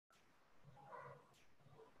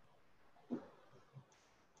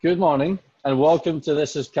Good morning and welcome to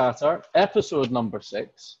This is Qatar, episode number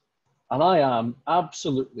 6. And I am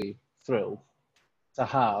absolutely thrilled to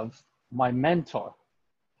have my mentor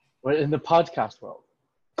in the podcast world.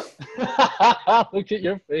 Look at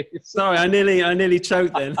your face. Sorry, I nearly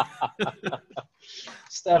choked then.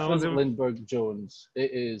 Stefan Lindberg-Jones, it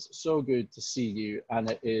is so good to see you, and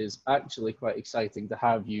it is actually quite exciting to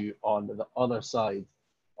have you on the other side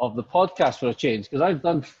of the podcast for a change, because I've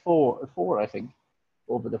done four, I think,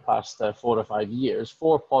 over the past 4 or 5 years,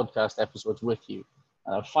 4 podcast episodes with you,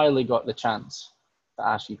 and I've finally got the chance to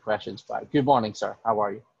ask you questions back. Good morning, sir. How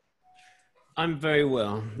are you? I'm very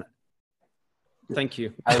well. Thank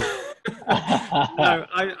you. No,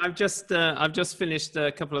 I've just finished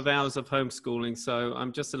a couple of hours of homeschooling, so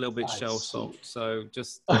I'm just a little bit shell-shocked. So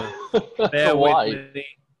just bear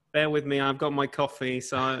with me. I've got my coffee,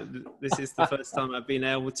 so this is the first time I've been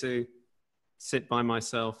able to sit by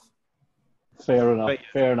myself. Fair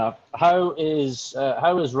enough. How is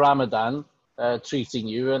Ramadan treating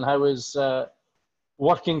you, and how is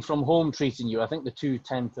working from home treating you? I think the two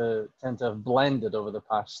tend to have blended over the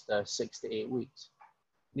past 6 to 8 weeks.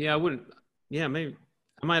 Yeah, I wouldn't. Yeah, maybe.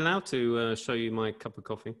 Am I allowed to show you my cup of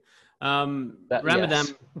coffee? Ramadan.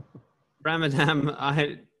 Yes. Ramadan.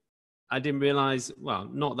 I didn't realize. Well,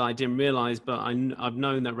 not that I didn't realize, but I've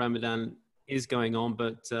known that Ramadan is going on,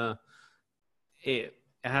 but it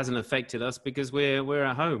hasn't affected us because we're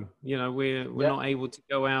at home. You know, we're not able to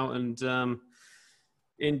go out and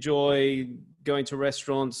enjoy going to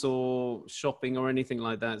restaurants or shopping or anything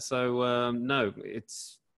like that. So no,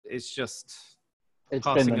 it's been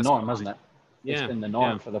the norm, hasn't it? Yeah, it's been the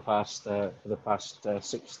norm for the past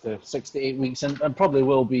 6 to 8 weeks, and probably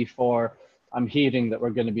will be for. I'm hearing that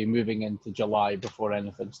we're going to be moving into July before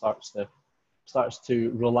anything starts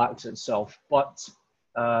to relax itself. But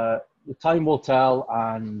the time will tell,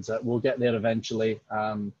 and we'll get there eventually.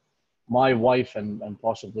 My wife and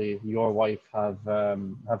possibly your wife have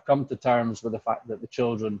come to terms with the fact that the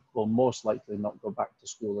children will most likely not go back to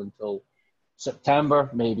school until September,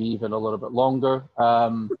 maybe even a little bit longer.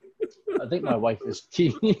 I think my wife is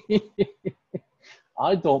keen.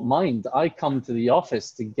 I don't mind. I come to the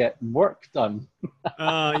office to get work done.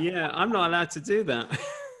 Yeah, I'm not allowed to do that.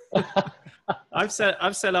 I've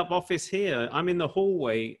set up office here. I'm in the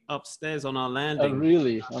hallway upstairs on our landing. Oh,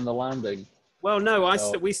 really? On the landing? Well, no,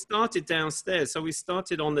 we started downstairs. So we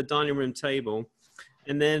started on the dining room table,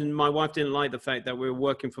 and then my wife didn't like the fact that we were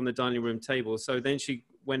working from the dining room table. So then she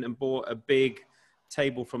went and bought a big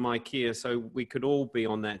table from IKEA so we could all be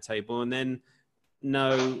on that table. And then,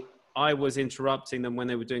 no, I was interrupting them when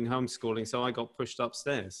they were doing homeschooling, so I got pushed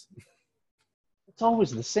upstairs. It's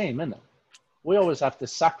always the same, isn't it? We always have to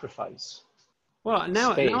sacrifice. Well,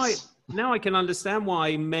 now I can understand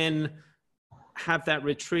why men have that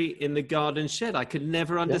retreat in the garden shed. I could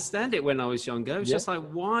never understand it when I was younger. It was just like,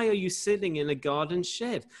 why are you sitting in a garden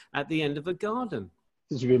shed at the end of a garden?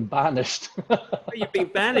 Because you've been banished. You've been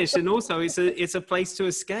banished, and also it's a place to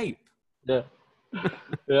escape. Yeah,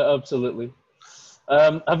 absolutely.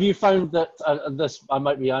 Have you found that I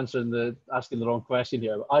might be asking the wrong question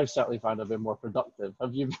here, but I've certainly found I've been more productive.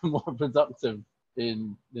 Have you been more productive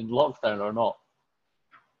in lockdown or not?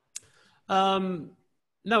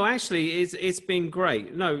 No, actually, it's been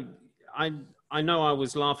great. No, I know I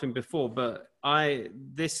was laughing before, but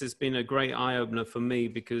this has been a great eye opener for me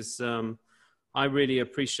because I really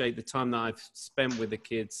appreciate the time that I've spent with the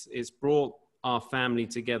kids. It's brought our family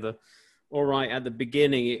together. All right, at the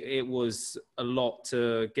beginning, it was a lot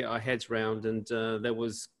to get our heads around, and there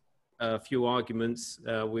was a few arguments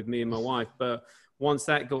with me and my wife. But once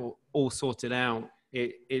that got all sorted out,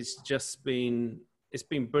 it's been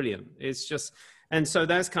brilliant. And so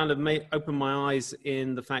that's kind of opened my eyes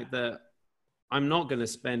in the fact that I'm not going to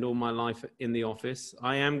spend all my life in the office.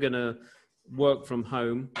 I am going to work from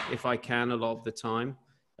home if I can a lot of the time.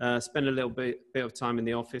 Spend a little bit of time in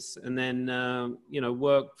the office, and then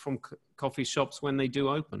work from coffee shops when they do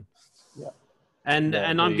open. Yeah. And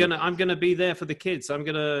I'm gonna be there for the kids. I'm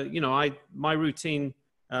gonna, my routine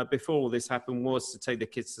before all this happened was to take the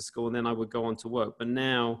kids to school, and then I would go on to work. But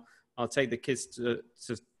now I'll take the kids to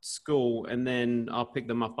school, and then I'll pick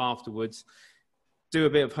them up afterwards, do a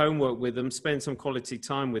bit of homework with them, spend some quality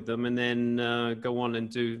time with them, and then go on and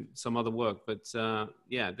do some other work. But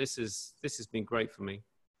this has been great for me.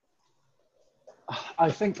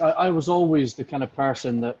 I think I was always the kind of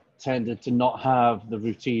person that tended to not have the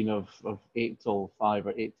routine of 8 till 5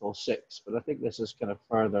 or 8 till 6, but I think this has kind of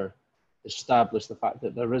further established the fact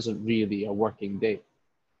that there isn't really a working day.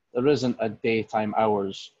 There isn't a daytime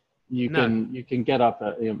hours. You can get up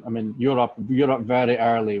at, you're up very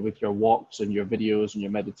early with your walks and your videos and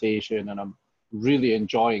your meditation, and really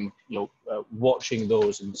enjoying, watching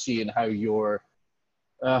those and seeing how your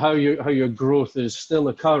growth is still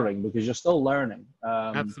occurring, because you're still learning.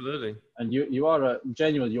 Absolutely. And you are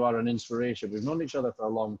genuinely, you are an inspiration. We've known each other for a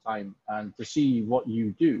long time, and to see what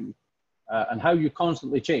you do and how you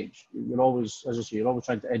constantly change. You're always, as I say, you're always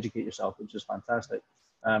trying to educate yourself, which is fantastic.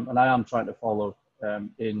 And I am trying to follow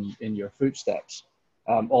in your footsteps.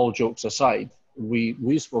 All jokes aside,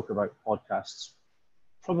 we spoke about podcasts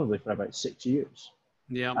probably for about 6 years.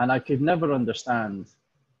 Yeah. And I could never understand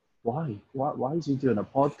why is he doing a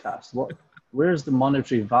podcast? Where's the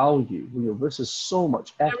monetary value? This is so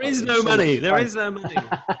much effort. There is no money. There is no money.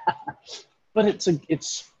 But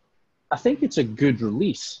I think it's a good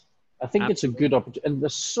release. I think Absolutely. It's a good opportunity. And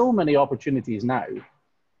there's so many opportunities now,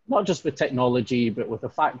 not just with technology, but with the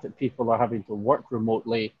fact that people are having to work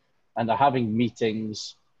remotely and are having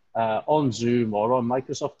meetings on Zoom or on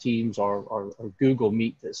Microsoft Teams or Google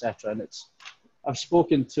Meet, etc. And I've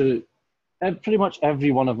spoken to pretty much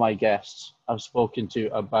every one of my guests I've spoken to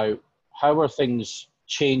about how are things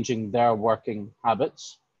changing their working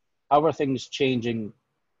habits, how are things changing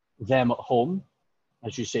them at home,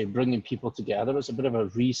 as you say, bringing people together. It's a bit of a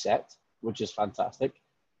reset, which is fantastic.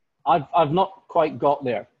 I've not quite got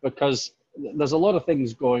there, because there's a lot of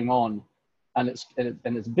things going on, and it's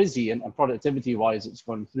busy, and productivity wise it's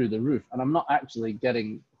gone through the roof, and I'm not actually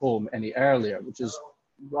getting home any earlier, which is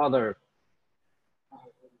rather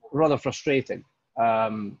frustrating.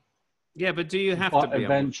 Yeah, but do you have to be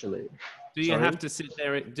eventually? Do you have to sit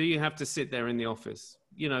there? Do you have to sit there in the office?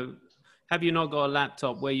 Have you not got a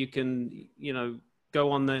laptop where you can, go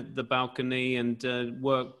on the balcony and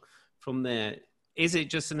work from there? Is it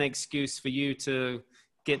just an excuse for you to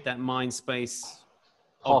get that mind space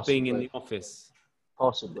of being in the office?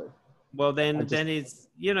 Possibly. Well, then it's,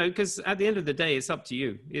 because at the end of the day, it's up to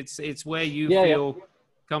you. It's where you feel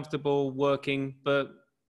comfortable working, but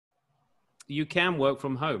you can work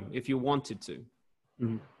from home if you wanted to.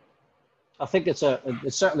 Mm-hmm. I think it's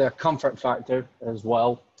certainly a comfort factor as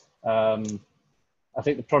well. I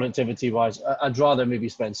think the productivity wise, I'd rather maybe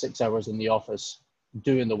spend 6 hours in the office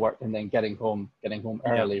doing the work and then getting home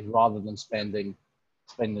early, rather than spending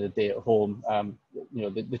the day at home.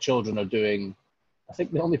 The children are doing, I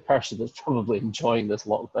think the only person that's probably enjoying this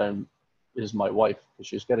lockdown is my wife, because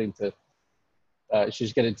she's getting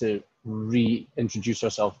to reintroduce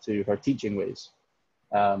herself to her teaching ways,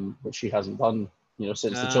 which she hasn't done,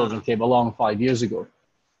 since the children came along 5 years ago.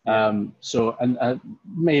 So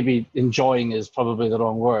maybe enjoying is probably the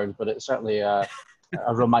wrong word, but it's certainly a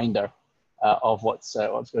reminder of what's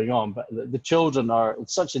going on. But the children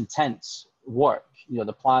it's such intense work,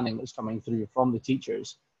 the planning that's coming through from the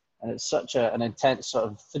teachers, and it's such an intense sort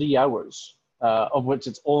of 3 hours, of which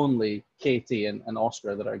it's only Katie and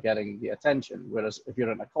Oscar that are getting the attention. Whereas if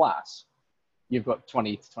you're in a class, you've got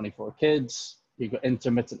 20 to 24 kids, you've got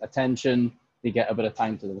intermittent attention, they get a bit of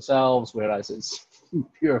time to themselves, whereas it's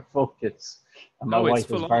pure focus. And my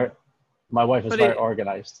wife is very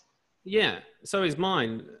organized. Yeah, so is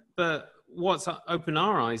mine. But what's opened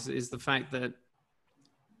our eyes is the fact that,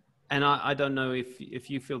 and I don't know if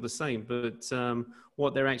you feel the same, but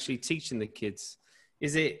what they're actually teaching the kids,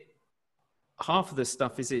 is it half of the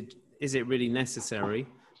stuff, is it really necessary?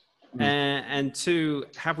 And two,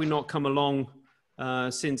 have we not come along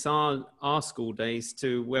since our school days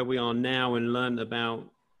to where we are now and learned about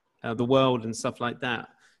the world and stuff like that?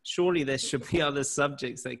 Surely there should be other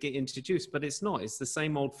subjects that get introduced, but it's not. It's the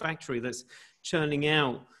same old factory that's churning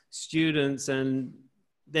out students, and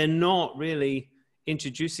they're not really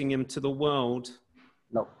introducing them to the world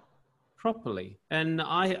properly. And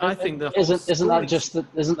I think that isn't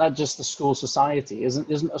that just the school society?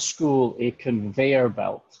 Isn't a school a conveyor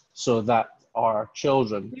belt so that our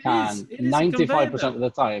children can 95% of the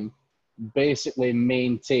time basically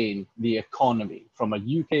maintain the economy? From a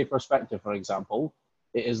UK perspective, for example,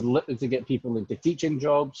 it is literally to get people into teaching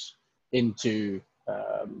jobs, into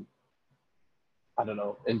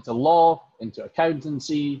into law, into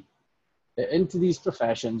accountancy, into these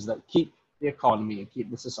professions that keep the economy and keep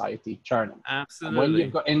the society churning. Absolutely. And when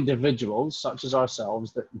you've got individuals such as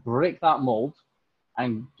ourselves that break that mold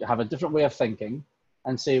and have a different way of thinking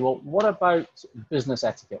and say, well, what about business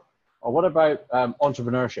etiquette? Or what about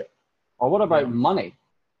entrepreneurship? Or what about money?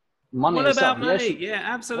 What about money? Yeah,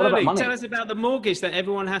 absolutely. Tell us about the mortgage that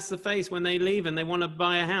everyone has to face when they leave and they want to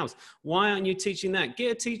buy a house. Why aren't you teaching that?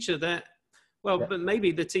 Get a teacher that, but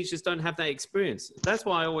maybe the teachers don't have that experience. That's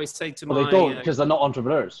why I always say to they don't, because they're not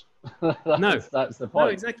entrepreneurs. That's the point. No,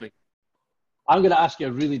 exactly. I'm going to ask you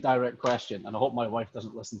a really direct question, and I hope my wife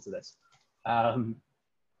doesn't listen to this.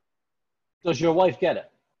 Does your wife get it?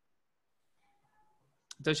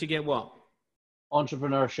 Does she get what?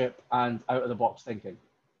 entrepreneurship and out of the box thinking,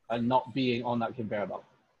 and not being on that conveyor belt?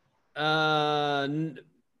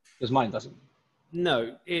 Because mine doesn't.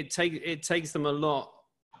 No, it takes them a lot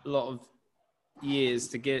of years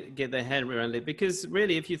to get their head around it, because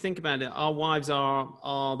really, if you think about it, our wives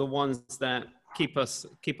are the ones that keep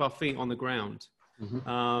our feet on the ground.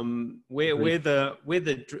 Mm-hmm. We're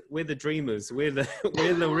the dreamers. We're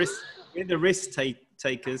the risk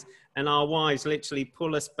takers, and our wives literally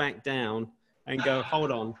pull us back down and go,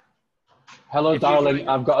 hold on. Hello, darling.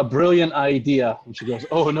 I've got a brilliant idea. And she goes,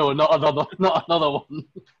 oh no, not another one.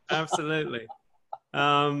 Absolutely.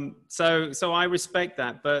 So I respect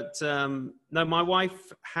that, but no, my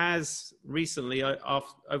wife has recently,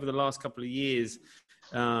 over the last couple of years,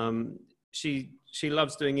 she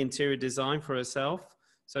loves doing interior design for herself.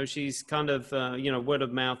 So she's kind of, word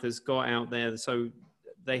of mouth has got out there. So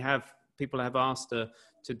people have asked her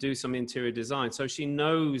to do some interior design. So she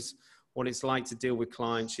knows what it's like to deal with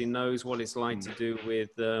clients. She knows what it's like to do with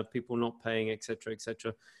people not paying, et cetera, et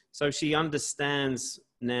cetera. So she understands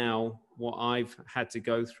now what I've had to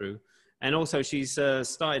go through. And also she's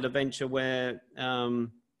started a venture where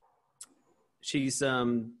she's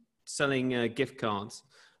selling gift cards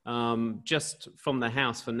just from the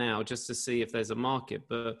house for now, just to see if there's a market.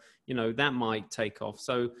 But, that might take off.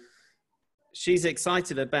 So she's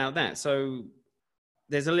excited about that. So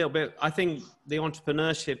there's a little bit, I think the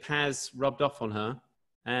entrepreneurship has rubbed off on her,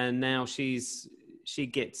 and now she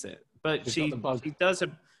gets it. But she does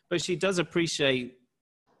appreciate,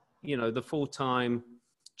 the full-time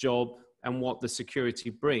job and what the security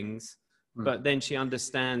brings. But then she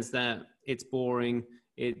understands that it's boring.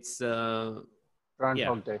 It's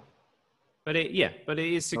Groundhog Day. But it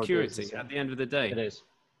is security at the end of the day.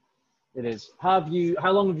 It is. How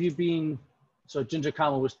long have you been? So Ginger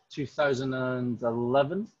Camel was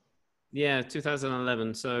 2011? Yeah,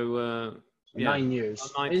 2011. So 9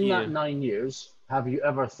 years. In that 9 years, have you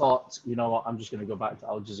ever thought, you know what, I'm just going to go back to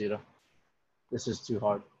Aljazeera? This is too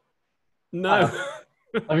hard. No.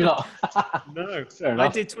 I mean, not. No. Fair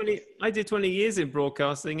enough. I did 20 years in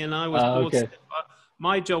broadcasting, and I was bored. Okay.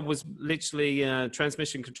 My job was literally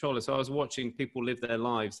transmission controller. So I was watching people live their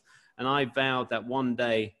lives, and I vowed that one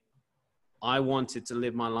day I wanted to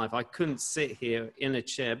live my life. I couldn't sit here in a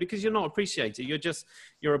chair because you're not appreciated.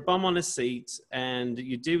 You're a bum on a seat, and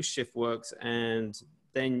you do shift works, and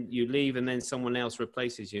then you leave, and then someone else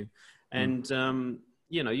replaces you. And,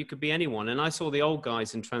 you could be anyone. And I saw the old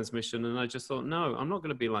guys in transmission, and I just thought, no, I'm not going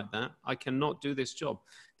to be like that. I cannot do this job.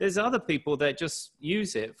 There's other people that just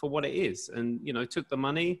use it for what it is and, took the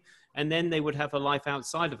money, and then they would have a life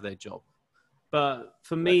outside of their job. But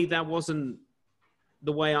for me, that wasn't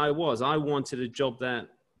the way I was. I wanted a job that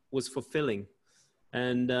was fulfilling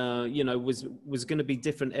and, was going to be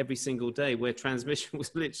different every single day, where transmission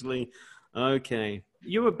was literally, okay,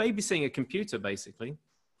 you were babysitting a computer, basically.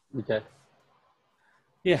 Okay.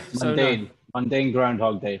 Yeah. Mundane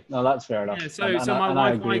Groundhog Day. No, that's fair enough. Yeah,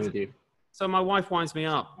 I agree with you. So my wife winds me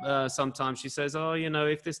up sometimes. She says, oh,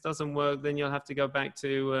 if this doesn't work, then you'll have to go back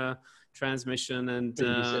to transmission. And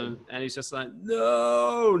it's just like,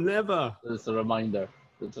 no, never. It's a reminder.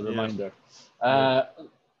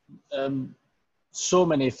 So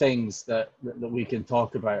many things that we can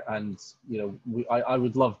talk about. And, I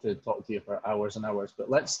would love to talk to you for hours and hours.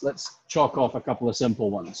 But let's chalk off a couple of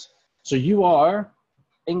simple ones. So you are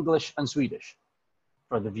English and Swedish,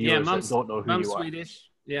 for the viewers that don't know who you are. Swedish.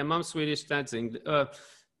 Yeah, Mum's Swedish, Dad's English.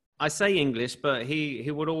 I say English, but he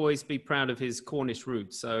would always be proud of his Cornish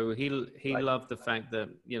roots. So he loved the fact that,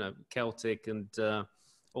 Celtic and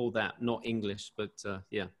all that, not English, but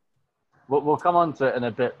yeah. We'll come on to it in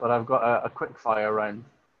a bit, but I've got a quick fire round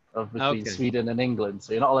between Sweden and England.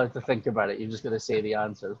 So you're not allowed to think about it. You're just going to say the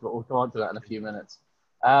answers, but we'll come on to that in a few minutes.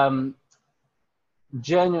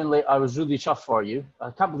 Genuinely, I was really chuffed for you.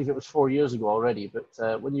 I can't believe it was 4 years ago already,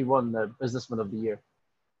 but when you won the Businessman of the Year,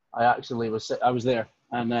 I was there,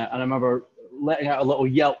 and I remember letting out a little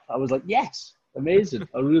yelp. I was like, yes, amazing.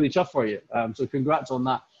 I'm really chuffed for you. So congrats on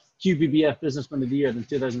that QBBF Businessman of the Year in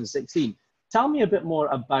 2016. Tell me a bit more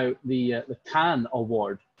about the Cannes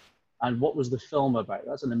Award and what was the film about.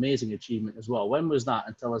 That's an amazing achievement as well. When was that?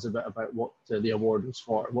 And tell us a bit about what the award was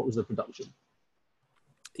for. What was the production?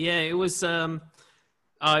 Yeah, it was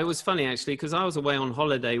funny actually, because I was away on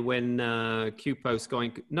holiday when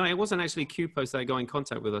QPost no, it wasn't actually QPost that got in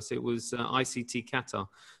contact with us. It was ICT Qatar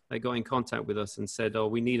that got in contact with us and said, oh,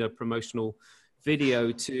 we need a promotional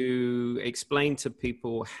video to explain to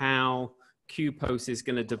people how QPost is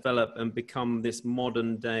going to develop and become this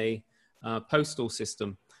modern day postal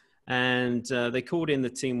system. And they called in the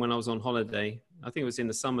team when I was on holiday. I think it was in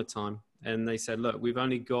the summertime. And they said, look, we've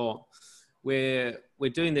only got we're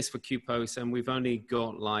doing this for QPost, and we've only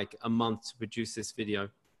got like a month to produce this video.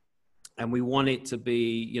 And we want it to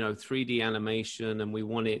be, you know, 3D animation, and we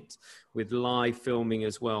want it with live filming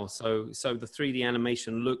as well. So the 3D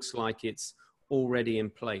animation looks like it's already in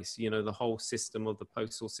place. You know, the whole system of the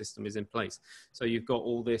postal system is in place. So you've got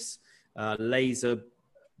all this laser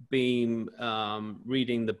beam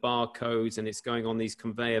reading the barcodes, and it's going on these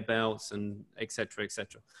conveyor belts, and et cetera, et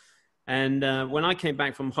cetera. And when I came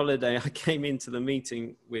back from holiday, I came into the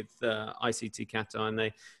meeting with ICT Qatar,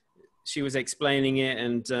 and she was explaining it,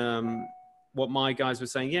 and what my guys were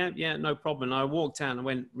saying, yeah, no problem. And I walked out and I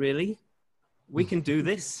went, really? We can do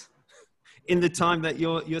this in the time that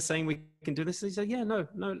you're saying we can do this? And he said, yeah, no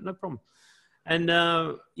problem. And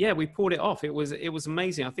yeah, we pulled it off. It was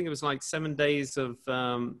amazing. I think it was like 7 days of,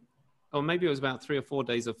 or maybe it was about 3 or 4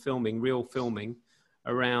 days of filming, real filming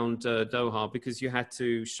around Doha, because you had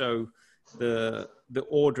to show the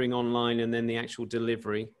ordering online and then the actual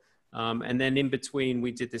delivery. And then in between,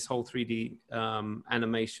 we did this whole 3D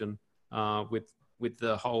animation with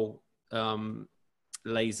the whole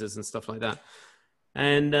lasers and stuff like that.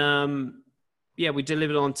 And yeah, we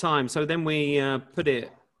delivered on time. So then we put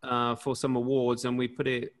it for some awards, and we put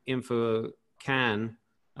it in for Cannes.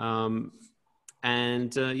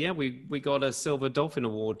 And yeah, we got a Silver Dolphin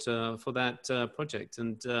Award for that project.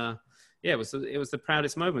 And yeah, it was the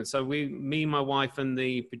proudest moment. So me, my wife, and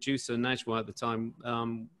the producer Najwa at the time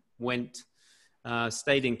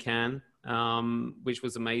stayed in Cannes, which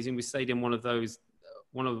was amazing. We stayed in one of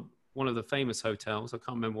the famous hotels. I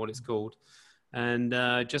can't remember what it's called, and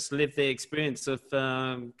just lived the experience of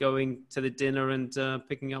going to the dinner and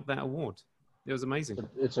picking up that award. It was amazing.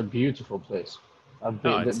 It's a beautiful place. I've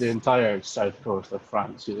been the entire south coast of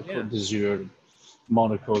France, the Côte d'Azur,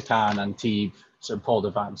 Monaco, Cannes, Antibes, St. Paul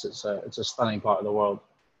de Vence. It's a stunning part of the world,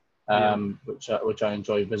 which I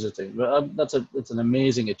enjoy visiting. But it's an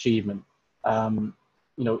amazing achievement. You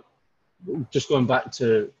know, just going back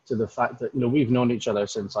to the fact that, you know, we've known each other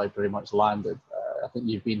since I pretty much landed. I think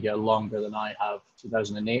you've been here longer than I have.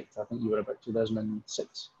 2008. I think you were about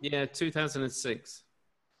 2006. Yeah, 2006.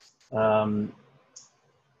 And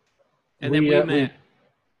then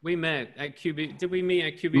we met at QB. Did we meet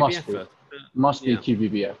at QBBF? Must be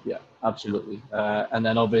QBBF. Yeah, absolutely. And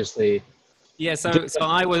then obviously. Yeah. So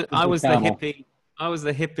I was the hippie. I was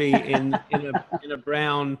the hippie in a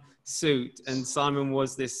brown suit, and Simon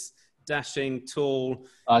was this dashing, tall,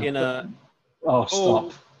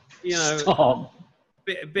 stop. You know, stop.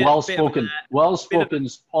 Well-spoken,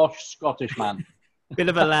 posh Scottish man. Bit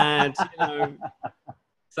of a lad, you know.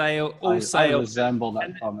 I resemble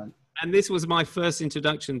that comment. And this was my first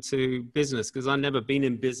introduction to business, because I'd never been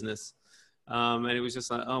in business, and it was just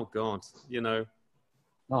like, oh God, you know.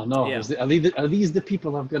 Oh no! Yeah. Are these the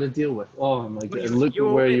people I've got to deal with? Oh my God! Look at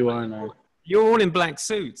where you are now. You're all in black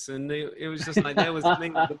suits, and it was just like there was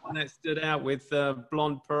the one that stood out with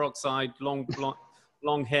blonde peroxide, long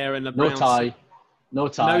hair, and a brown suit. No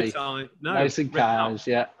tie. No. Nice and cash.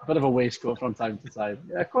 Yeah, bit of a waistcoat from time to time.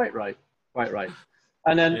 Yeah, quite right.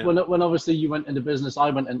 And then when obviously you went into business, I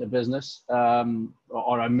went into business,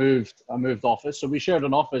 or I moved office. So we shared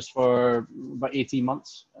an office for about 18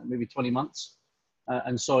 months, maybe 20 months.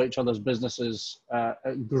 And saw each other's businesses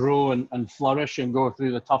grow and flourish and go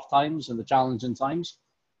through the tough times and the challenging times.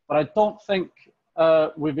 But I don't think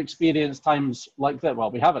we've experienced times like that. Well,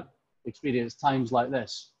 we haven't experienced times like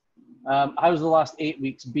this. How's the last 8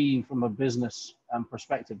 weeks been from a business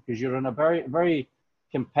perspective? Because you're in a very, very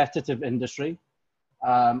competitive industry.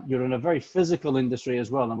 You're in a very physical industry as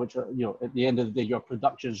well, in which, you know, at the end of the day, your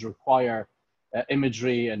productions require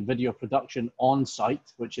imagery and video production on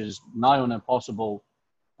site, which is nigh on impossible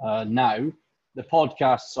now. The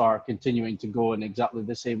podcasts are continuing to go in exactly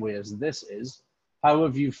the same way as this is. How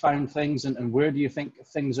have you found things, and where do you think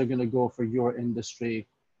things are going to go for your industry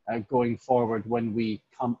going forward when we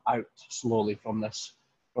come out slowly from this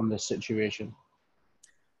situation?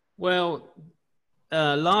 Well,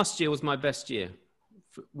 last year was my best year.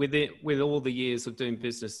 With all the years of doing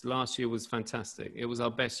business, last year was fantastic. It was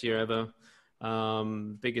our best year ever.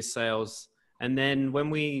 Biggest sales. And then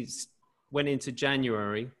when we went into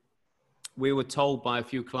January, we were told by a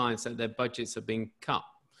few clients that their budgets have been cut.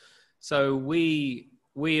 So we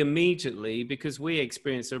immediately, because we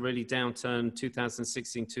experienced a really downturn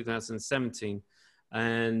 2016, 2017,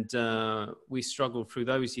 and we struggled through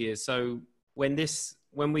those years. So when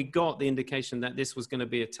we got the indication that this was going to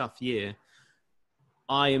be a tough year,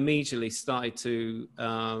 I immediately started to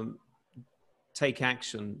take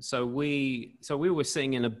action. So we were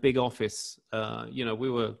sitting in a big office. You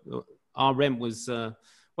know, our rent was it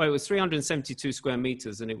was 372 square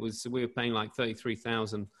meters, and we were paying like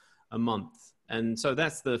 33,000 a month. And so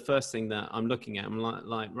that's the first thing that I'm looking at. I'm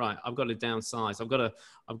like, right, I've got to downsize. I've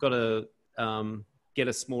got to get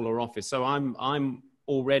a smaller office. So I'm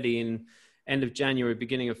already in end of January,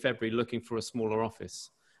 beginning of February, looking for a smaller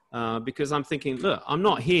office. Because I'm thinking, look, I'm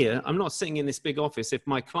not here. I'm not sitting in this big office. If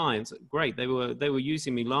my clients, great, they were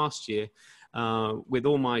using me last year with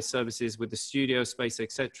all my services, with the studio space,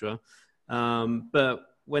 etc. But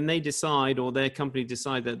when they decide, or their company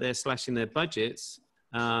decide that they're slashing their budgets,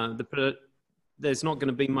 there's not going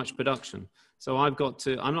to be much production. So I'm not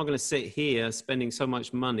going to sit here spending so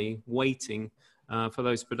much money waiting for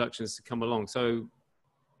those productions to come along. So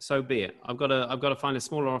be it. I've got to find a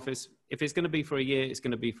smaller office. If it's going to be for a year, it's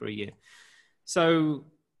going to be for a year. So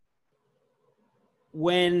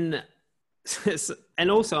and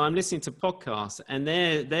also I'm listening to podcasts, and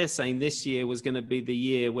they're saying this year was going to be the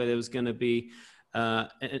year where there was going to be an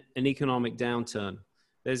economic downturn.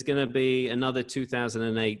 There's going to be another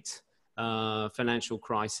 2008 financial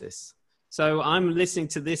crisis. So I'm listening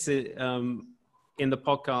to this in the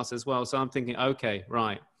podcast as well. So I'm thinking, okay,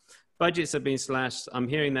 right. Budgets have been slashed. I'm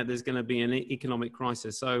hearing that there's going to be an economic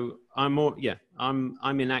crisis. So I'm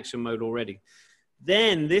in action mode already.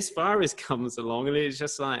 Then this virus comes along, and it's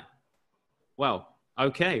just like, well,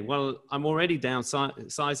 okay, well, I'm already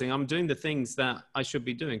downsizing. I'm doing the things that I should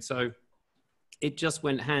be doing. So it just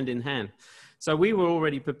went hand in hand. So we were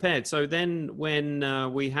already prepared. So then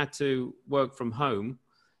when we had to work from home,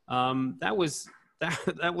 that was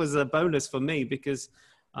a bonus for me, because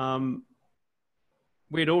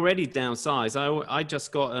we'd already downsized. I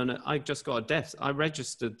just got a desk. I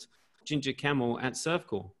registered Ginger Camel at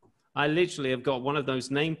Surfcore. I literally have got one of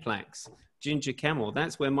those name plaques, Ginger Camel.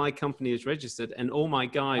 That's where my company is registered, and all my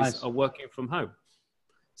guys are working from home.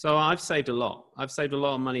 So I've saved a lot. I've saved a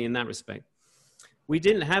lot of money in that respect. We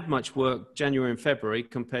didn't have much work January and February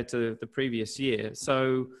compared to the previous year.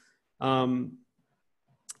 So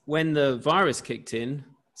when the virus kicked in,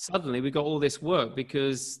 suddenly we got all this work,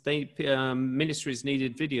 because ministries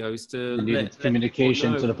needed videos to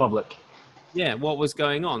communication to the public. Yeah, what was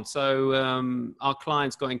going on. So our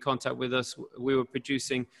clients got in contact with us. We were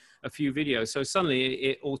producing a few videos. So suddenly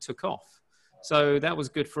it all took off. So that was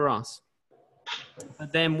good for us.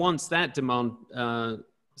 But then once that demand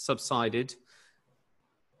subsided,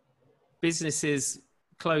 businesses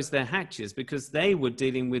closed their hatches, because they were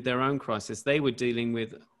dealing with their own crisis. They were dealing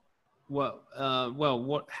with, how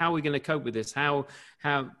are we going to cope with this? How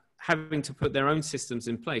having to put their own systems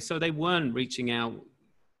in place. So they weren't reaching out,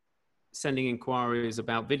 sending inquiries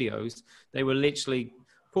about videos. They were literally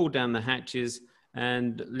pulled down the hatches,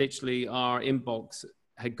 and literally our inbox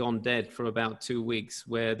had gone dead for about 2 weeks,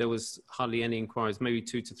 where there was hardly any inquiries, maybe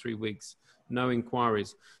 2 to 3 weeks, no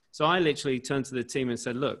inquiries. So I literally turned to the team and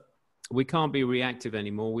said, look, we can't be reactive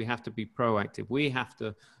anymore. We have to be proactive. We have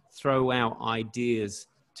to throw out ideas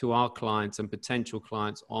to our clients and potential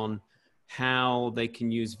clients on how they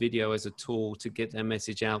can use video as a tool to get their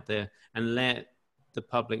message out there and let the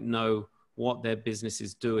public know what their business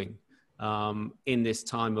is doing in this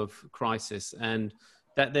time of crisis, and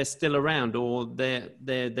that they're still around, or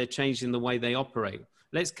they're changing the way they operate.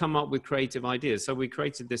 Let's come up with creative ideas. So we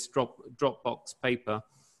created this Dropbox paper,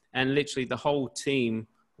 and literally the whole team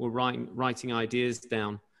were writing ideas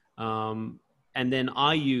down. And then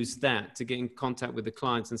I used that to get in contact with the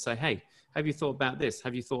clients and say, hey, have you thought about this?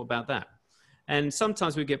 Have you thought about that? And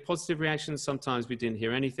sometimes we get positive reactions. Sometimes we didn't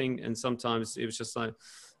hear anything. And sometimes it was just like,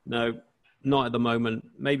 no, not at the moment.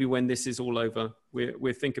 Maybe when this is all over,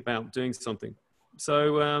 we'll think about doing something.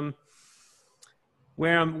 So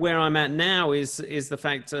where I'm at now is the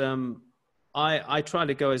fact I tried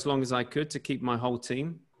to go as long as I could to keep my whole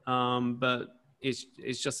team, but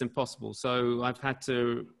it's just impossible. So I've had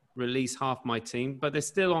to release half my team, but they're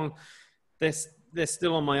still on my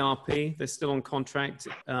RP. They're still on contract,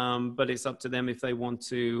 but it's up to them if they want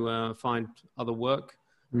to find other work.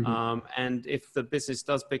 Mm-hmm. And if the business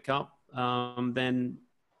does pick up, then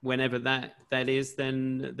whenever that is,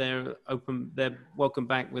 then they're welcome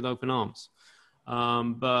back with open arms.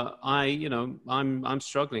 But I'm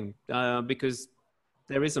struggling because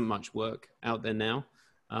there isn't much work out there now.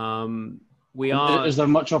 Is there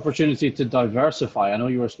much opportunity to diversify? I know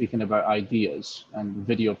you were speaking about ideas and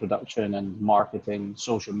video production and marketing,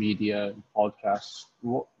 social media, podcasts.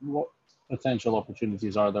 What potential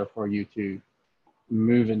opportunities are there for you to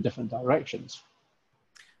move in different directions?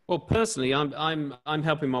 Well, personally, I'm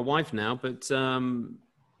helping my wife now, but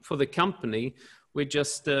for the company, we're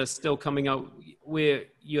just still coming up.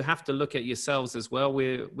 You have to look at yourselves as well.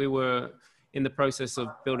 We were in the process of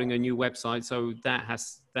building a new website, so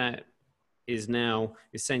that is now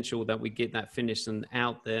essential that we get that finished and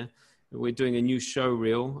out there. We're doing a new show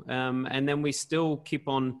reel. And then we still keep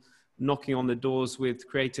on knocking on the doors with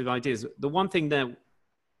creative ideas. The one thing that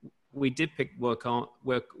we did work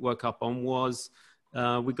up on was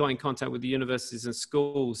we got in contact with the universities and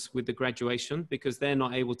schools with the graduation, because they're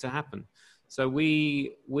not able to happen. So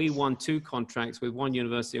we won 2 contracts with one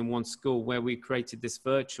university and one school where we created this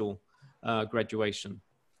virtual graduation,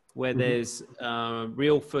 where there's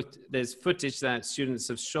there's footage that students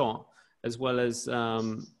have shot, as well as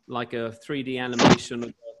like a 3D animation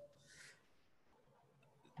of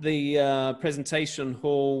the presentation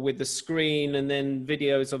hall with the screen, and then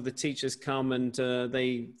videos of the teachers come and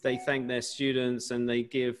they thank their students and they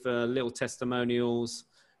give little testimonials.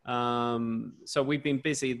 So we've been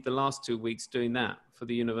busy the last 2 weeks doing that for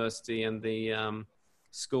the university and the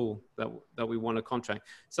school that we won a contract.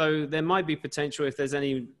 So there might be potential if there's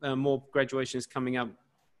any more graduations coming up.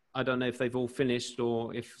 I don't know if they've all finished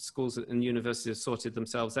or if schools and universities have sorted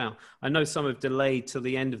themselves out. I know some have delayed till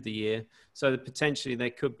the end of the year, so potentially there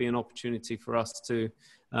could be an opportunity for us to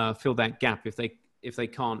fill that gap if they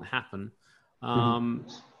can't happen.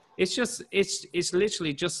 It's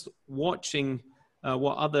literally just watching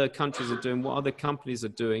what other countries are doing, what other companies are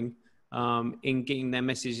doing in getting their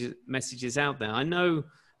messages out there. I know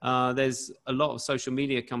there's a lot of social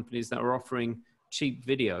media companies that are offering cheap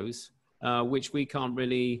videos, which we can't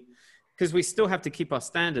really, because we still have to keep our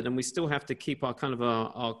standard and we still have to keep our kind of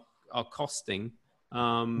our costing.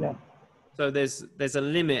 So there's a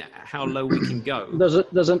limit how low we can go.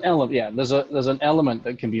 There's an element, yeah. There's an element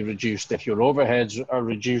that can be reduced if your overheads are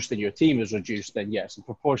reduced and your team is reduced. Then yes, the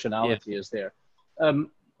proportionality is there.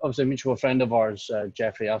 Obviously, a mutual friend of ours,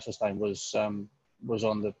 Jeffrey Asselstein, was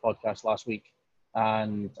on the podcast last week,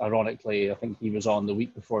 and ironically, I think he was on the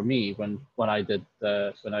week before me when I did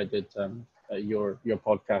your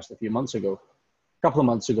podcast a couple of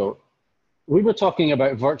months ago. We were talking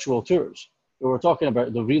about virtual tours. We were talking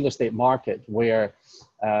about the real estate market, where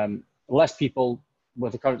less people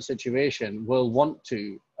with the current situation will want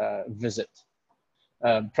to visit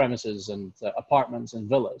premises and apartments and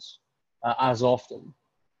villas as often.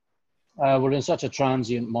 We're in such a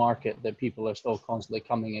transient market that people are still constantly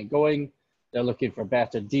coming and going. They're looking for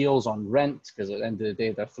better deals on rent, because at the end of the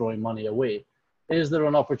day, they're throwing money away. Is there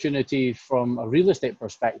an opportunity from a real estate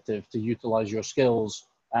perspective to utilize your skills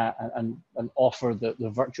and offer the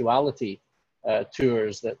virtuality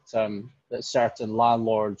tours that certain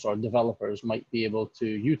landlords or developers might be able to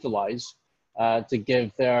utilize to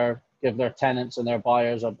give their tenants and their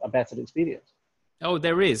buyers a better experience? Oh,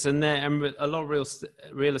 there is, and a lot of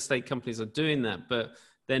real estate companies are doing that, but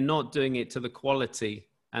they're not doing it to the quality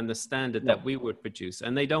and the standard that we would produce,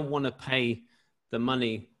 and they don't want to pay the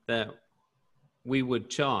money that we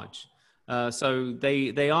would charge. So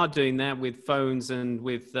they are doing that with phones and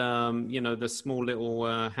with the small little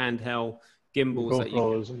handheld gimbals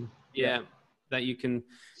that you can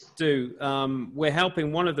do. We're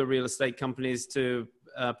helping one of the real estate companies to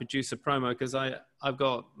produce a promo, because I've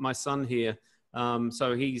got my son here.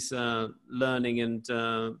 So he's learning and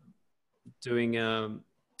doing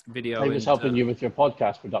video. He was helping you with your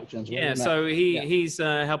podcast productions. Yeah, so he's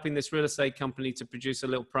helping this real estate company to produce a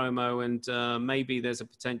little promo, and maybe there's a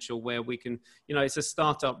potential where we can, it's a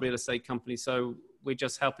startup real estate company, so we're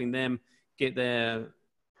just helping them get their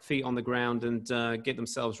feet on the ground and get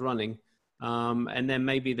themselves running. And then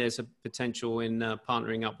maybe there's a potential in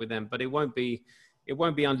partnering up with them, but it won't be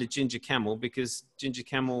under Ginger Camel, because Ginger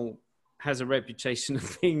Camel has a reputation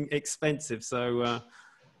of being expensive. So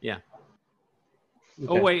yeah.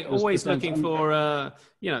 Okay. Always looking for,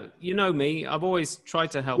 you know me, I've always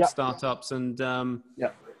tried to help startups and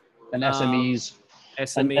and SMEs.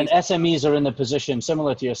 And SMEs are in the position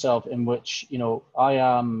similar to yourself, in which,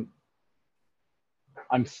 I'm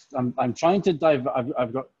trying to dive.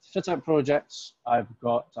 I've got fit out projects. I've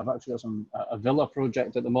actually got a villa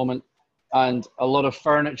project at the moment, and a lot of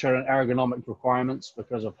furniture and ergonomic requirements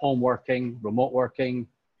because of home working, remote working,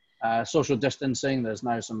 social distancing. There's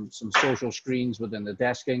now some social screens within the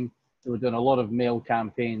desking. So we're doing a lot of mail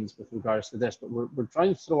campaigns with regards to this, but we're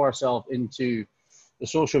trying to throw ourselves into the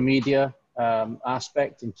social media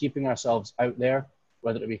aspect and keeping ourselves out there,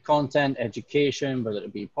 whether it be content, education, whether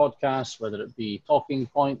it be podcasts, whether it be talking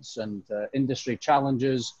points and industry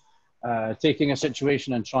challenges, taking a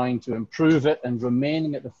situation and trying to improve it and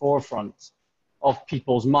remaining at the forefront of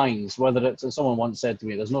people's minds. Whether it's, as someone once said to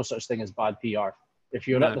me, there's no such thing as bad PR. If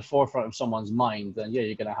you're at the forefront of someone's mind, then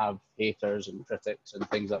you're going to have haters and critics and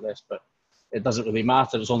things like this, but it doesn't really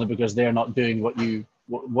matter. It's only because they're not doing what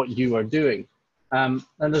you are doing. And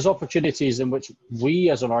there's opportunities in which we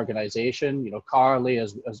as an organization, Carly,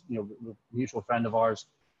 as a mutual friend of ours,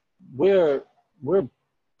 we're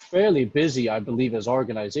fairly busy, I believe, as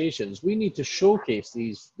organizations, we need to showcase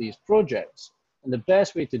these projects. And the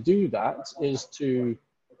best way to do that is to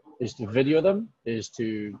video them, is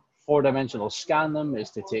to four-dimensional scan them,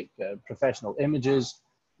 is to take professional images.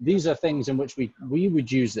 These are things in which we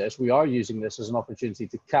would use this. We are using this as an opportunity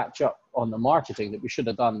to catch up on the marketing that we should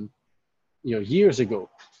have done, years ago,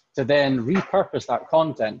 to then repurpose that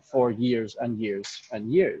content for years and years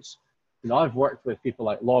and years. I've worked with people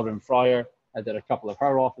like Lauren Fryer. I did a couple of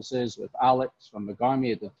her offices with Alex from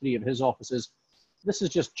McGarmy. I did 3 of his offices. This is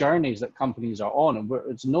just journeys that companies are on, and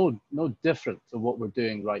it's no different to what we're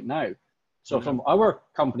doing right now. So from our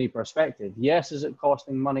company perspective, yes, is it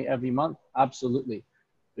costing money every month? Absolutely.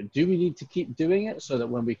 But do we need to keep doing it so that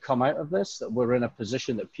when we come out of this, that we're in a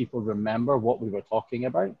position that people remember what we were talking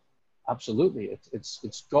about? Absolutely.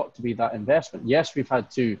 It's got to be that investment. Yes, we've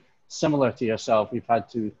had to, similar to yourself, we've had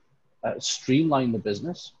to streamline the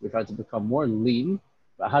business. We've had to become more lean.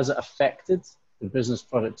 But has it affected the business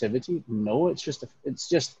productivity? No, it's just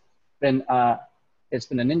been an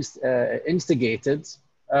instigated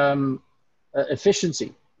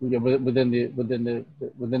efficiency within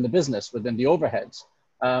the business, within the overheads,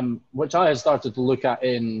 which I had started to look at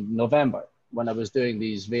in November when I was doing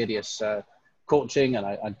these various coaching, and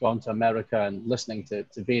I'd gone to America and listening to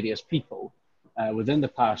various people within the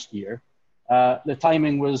past year. The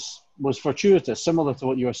timing was fortuitous, similar to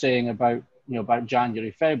what you were saying about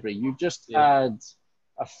January, February. You just had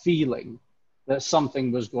a feeling that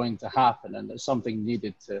something was going to happen and that something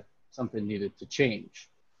needed to change.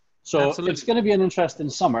 So Absolutely. It's going to be an interesting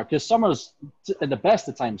summer, because summer's, at the best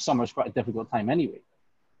of times, summer's quite a difficult time anyway.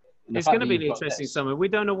 It's going to be an interesting summer. We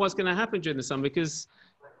don't know what's going to happen during the summer because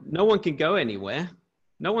no one can go anywhere.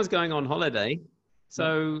 No one's going on holiday.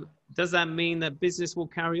 So does that mean that business will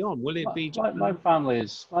carry on? Will it be? My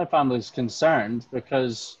family's concerned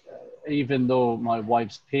because even though my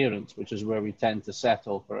wife's parents, which is where we tend to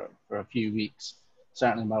settle for a few weeks,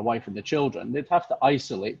 certainly my wife and the children, they'd have to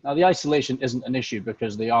isolate. Now the isolation isn't an issue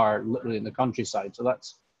because they are literally in the countryside. So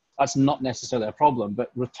that's not necessarily a problem, but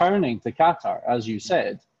returning to Qatar, as you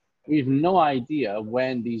said, we have no idea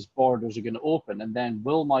when these borders are going to open. And then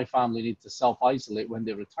will my family need to self-isolate when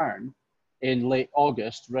they return in late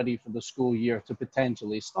August, ready for the school year to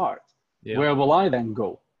potentially start? Yeah. Where will I then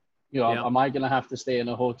go? Am I going to have to stay in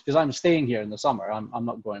a hotel? Because I'm staying here in the summer. I'm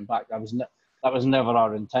not going back. That was never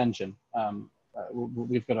our intention.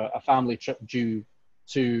 We've got a family trip due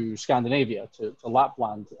to Scandinavia, to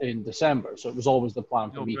Lapland in December. So it was always the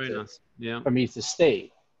plan for me to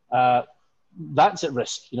stay. That's at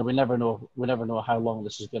risk. We never know how long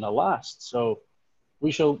this is going to last. So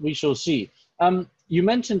we shall see. You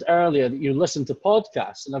mentioned earlier that you listen to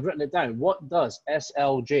podcasts, and I've written it down. What does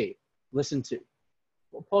SLJ listen to?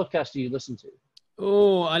 What podcast do you listen to?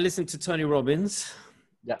 Oh, I listen to Tony Robbins.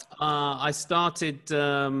 Yeah. I started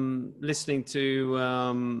listening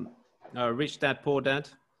to Rich Dad, Poor Dad.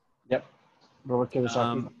 Yep. Robert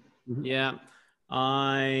Kiyosaki. Yeah.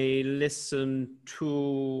 I listen to.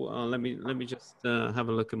 Let me just have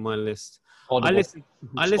a look at my list. Audible.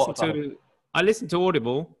 I listen to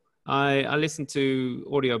Audible. I listen to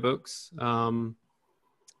audiobooks.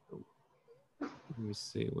 Let me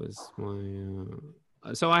see. Where's my?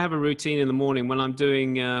 So I have a routine in the morning when I'm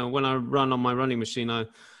doing when I run on my running machine.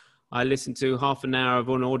 I listen to half an hour of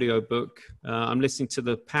an audiobook. I'm listening to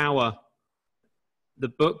the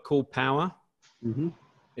book called Power. Mm-hmm.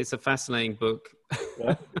 It's a fascinating book.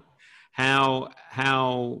 Yeah.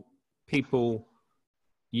 how people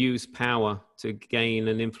use power to gain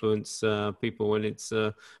and influence people, and it's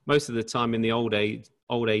most of the time in the old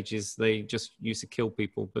ages they just used to kill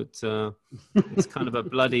people, but it's kind of a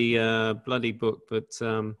bloody book. But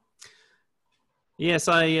yes,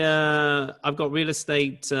 I've got real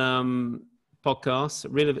estate podcasts,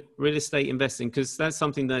 real estate investing, because that's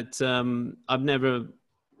something that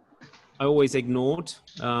I always ignored,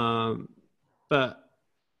 but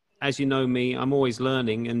as you know me, I'm always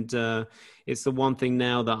learning, and it's the one thing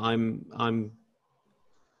now that I'm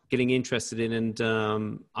getting interested in, and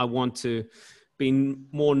I want to be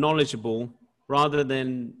more knowledgeable rather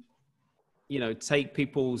than take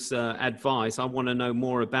people's advice. I want to know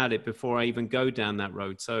more about it before I even go down that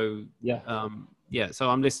road. So so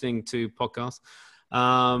I'm listening to podcasts.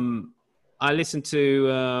 I listen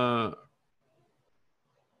to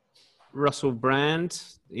Russell Brand.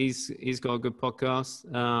 He's got a good podcast.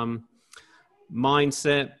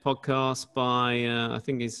 Mindset podcast by I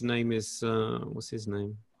think his name is what's his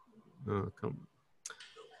name?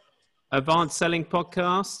 Advanced Selling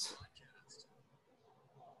podcast.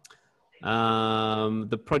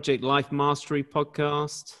 The Project Life Mastery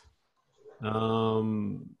podcast.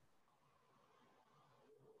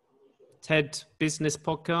 TED Business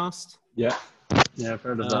Podcast. Yeah, yeah, I've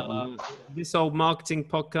heard of that one. This Old Marketing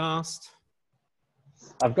Podcast.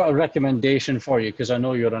 I've got a recommendation for you because I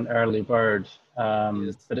know you're an early bird,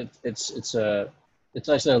 Yes. but it's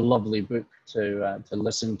actually a lovely book to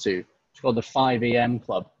listen to. It's called the 5 a.m.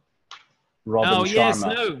 Club. Robin yes,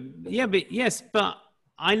 Sharma. no, yeah, but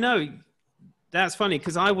I know that's funny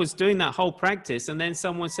because I was doing that whole practice, and then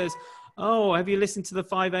someone says, "Oh, have you listened to the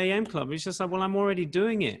 5 a.m. Club?" It's just like, well, I'm already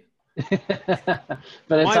doing it. But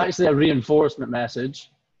it's actually a reinforcement message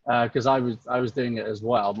because I was doing it as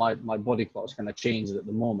well. My body clock's kind of changed at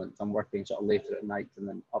the moment. I'm working sort of later at night and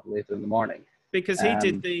then up later in the morning. Because he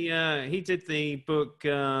did the book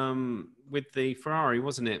with the Ferrari,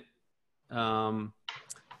 wasn't it?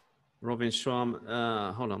 Robin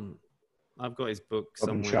Sharma. Hold on, I've got his book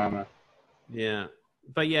Robin somewhere. Sharma. Yeah,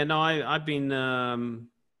 but yeah, no, I've been.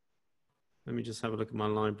 Let me just have a look at my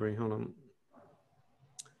library. Hold on.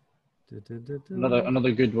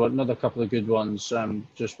 Another good one. Another couple of good ones.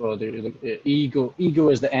 Just for the ego. Ego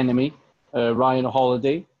is the enemy. Ryan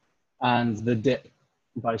Holiday, and The Dip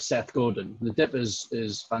by Seth Godin. The Dip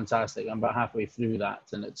is fantastic. I'm about halfway through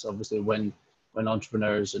that, and it's obviously when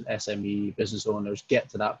entrepreneurs and SME business owners get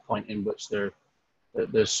to that point in which they're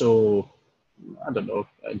so, I don't know,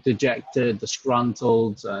 dejected,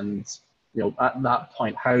 disgruntled, and at that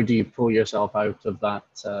point, how do you pull yourself out of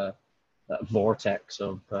that vortex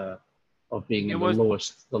of being in the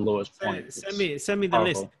lowest point? Send me the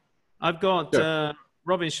list. I've got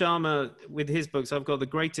Robin Sharma with his books. I've got The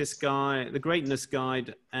Greatness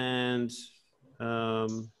Guide, and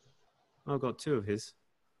I've got two of his.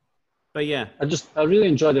 But yeah, I really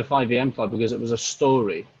enjoyed the 5 a.m. Club because it was a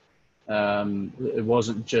story. It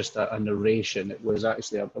wasn't just a narration. It was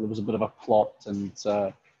actually there was a bit of a plot and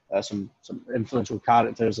some influential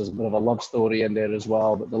characters. There's a bit of a love story in there as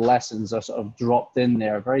well. But the lessons are sort of dropped in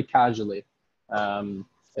there very casually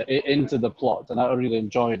into the plot, and I really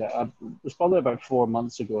enjoyed it. It was probably about 4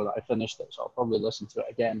 months ago that I finished it, so I'll probably listen to it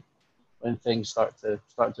again when things start to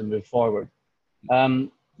move forward.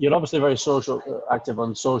 You're obviously very active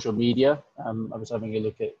on social media. I was having a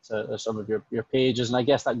look at some of your pages, and I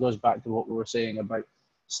guess that goes back to what we were saying about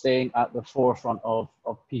staying at the forefront of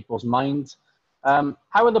people's minds. How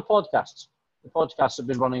are the podcasts? The podcasts have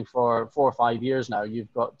been running for 4 or 5 years now.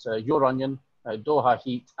 You've got Your Onion, Doha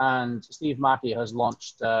Heat, and Steve Mackey has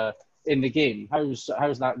launched In the Game. How's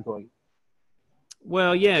that going?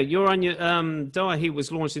 Well, yeah, You're on your Doha Heat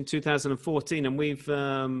was launched in 2014, and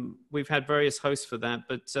we've had various hosts for that.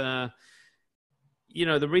 But the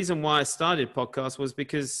reason why I started podcast was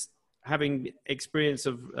because having experience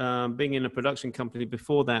of being in a production company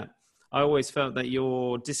before that, I always felt that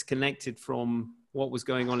you're disconnected from what was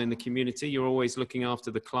going on in the community. You're always looking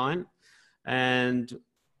after the client, and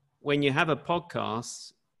when you have a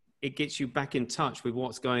podcast, it gets you back in touch with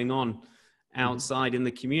what's going on outside in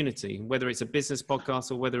the community, whether it's a business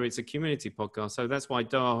podcast or whether it's a community podcast. So that's why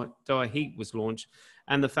Doha Heat was launched.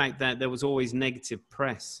 And the fact that there was always negative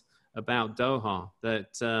press about Doha,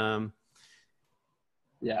 that,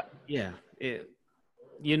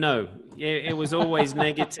 it was always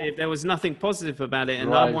negative. There was nothing positive about it.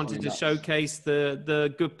 And I wanted to showcase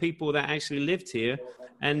the good people that actually lived here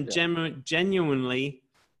and genuinely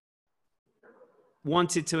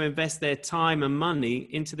wanted to invest their time and money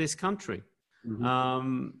into this country.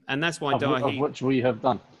 And that's why Doha Heat, which we have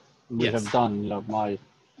done. Have done. My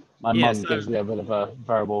mum gives me a bit of a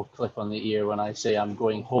verbal clip on the ear when I say I'm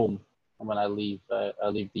going home, and when I leave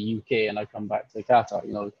the UK and I come back to Qatar.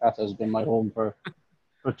 Qatar has been my home for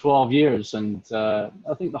 12 years, and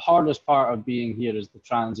I think the hardest part of being here is the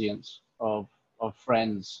transience of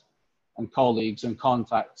friends and colleagues and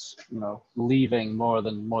contacts, leaving more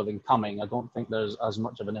than coming. I don't think there's as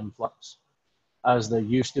much of an influx as there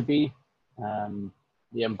used to be.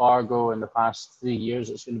 The embargo in the past 3 years,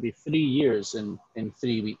 it's going to be 3 years in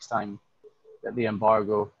 3 weeks' time that the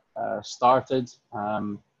embargo started.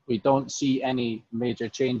 We don't see any major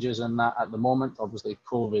changes in that at the moment. Obviously,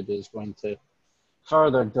 COVID is going to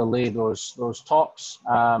further delay those talks.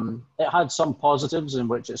 It had some positives in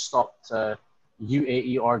which it stopped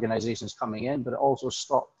UAE organizations coming in, but it also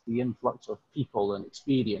stopped the influx of people and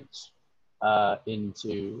experience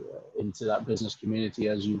into that business community,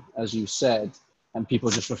 as you said, and people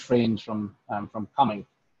just refrained from coming.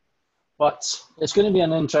 But it's going to be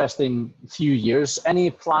an interesting few years.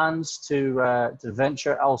 Any plans to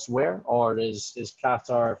venture elsewhere, or is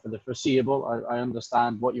Qatar for the foreseeable? I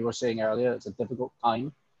understand what you were saying earlier. It's a difficult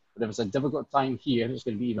time, but if it's a difficult time here, it's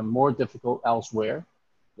going to be even more difficult elsewhere.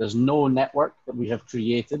 There's no network that we have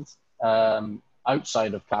created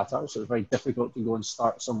outside of Qatar, so it's very difficult to go and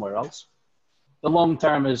start somewhere else. the long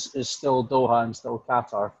term is still Doha and still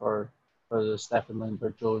Qatar for the Stefan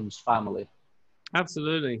Lindberg-Jones family.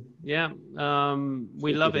 Absolutely. Yeah.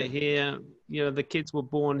 We love it here. You know, the kids were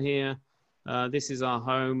born here. This is our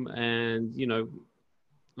home. And, you know,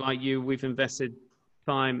 like you, we've invested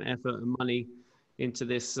time, effort, and money into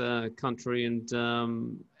this country.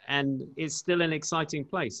 And it's still an exciting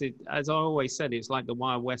place. As I always said, it's like the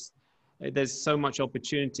Wild West. There's so much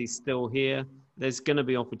opportunity still here. There's going to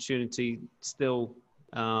be opportunity still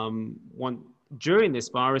during this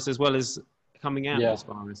virus as well as coming out of this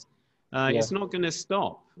virus. It's not going to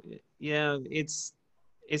stop. Yeah, it's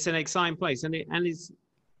an exciting place, and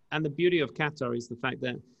the beauty of Qatar is the fact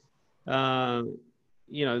that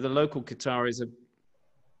you know, the local Qataris have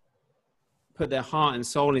put their heart and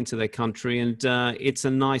soul into their country, and it's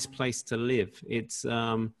a nice place to live. It's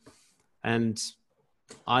and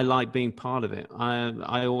I like being part of it.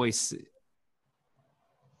 I always,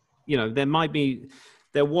 you know,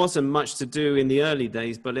 there wasn't much to do in the early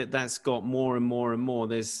days, but that's got more and more and more.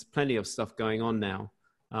 There's plenty of stuff going on now.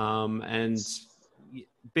 And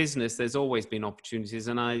business, there's always been opportunities.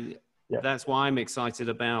 And that's why I'm excited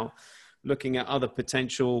about looking at other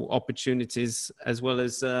potential opportunities, as well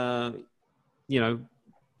as, you know,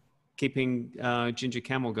 keeping Ginger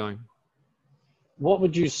Camel going. What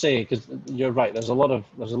would you say? Because you're right. There's a lot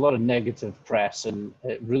of negative press, and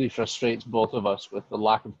it really frustrates both of us with the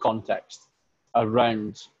lack of context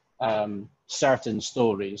around certain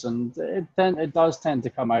stories, and it does tend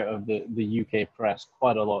to come out of the UK press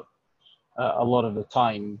quite a lot of the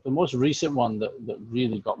time. The most recent one that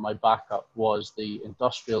really got my back up was the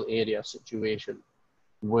industrial area situation,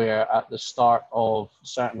 where at the start of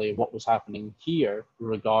certainly what was happening here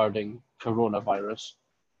regarding coronavirus,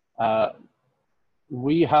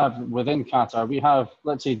 we have within Qatar, we have,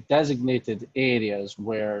 let's say, designated areas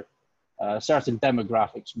where certain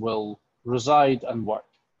demographics will reside and work.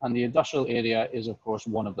 And the industrial area is, of course,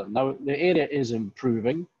 one of them. Now, the area is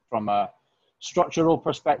improving from a structural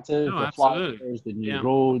perspective, the flyovers, the new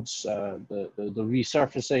roads, the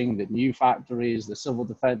resurfacing, the new factories, the civil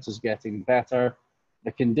defense is getting better,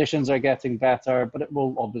 the conditions are getting better, but it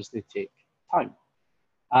will obviously take time.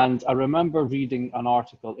 And I remember reading an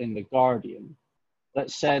article in The Guardian that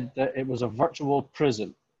said that it was a virtual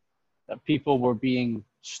prison, that people were being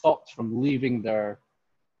stopped from leaving their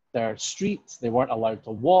streets, they weren't allowed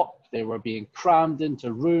to walk, they were being crammed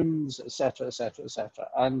into rooms, etc., etc., etc.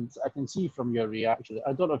 And I can see from your reaction,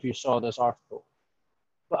 I don't know if you saw this article,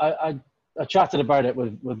 but I chatted about it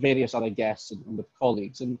with various other guests and with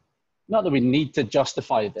colleagues, and not that we need to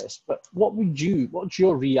justify this, but what's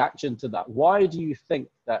your reaction to that? Why do you think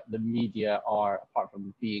that the media are, apart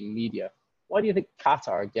from being media, why do you think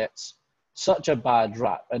Qatar gets such a bad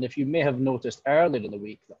rap? And if you may have noticed earlier in the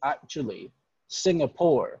week, that actually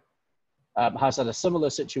Singapore has had a similar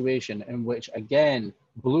situation in which, again,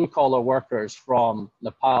 blue-collar workers from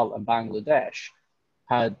Nepal and Bangladesh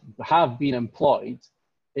have been employed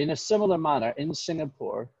in a similar manner in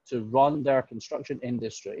Singapore to run their construction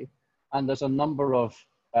industry. And there's a number of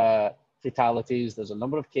fatalities, there's a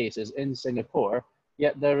number of cases in Singapore,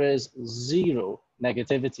 yet there is zero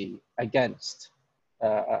negativity against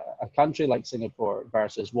a country like Singapore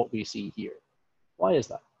versus what we see here. Why is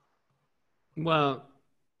that? Well,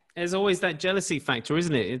 there's always that jealousy factor,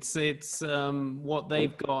 isn't it? It's what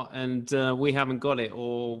they've got and we haven't got it,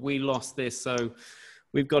 or we lost this, so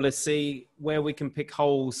we've got to see where we can pick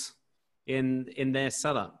holes in their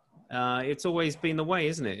setup. It's always been the way,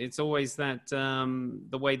 isn't it? It's always that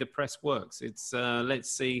the way the press works. It's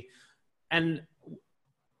let's see, and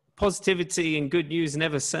positivity and good news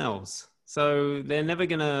never sells. So they're never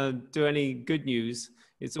going to do any good news.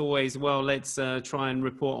 It's always, well, let's try and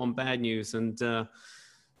report on bad news. And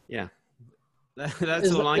yeah,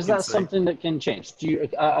 that's all I can say. Is that something that can change? Do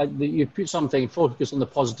you put something, focus on the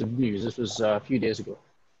positive news. This was a few days ago.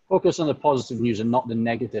 Focus on the positive news and not the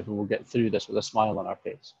negative, and we'll get through this with a smile on our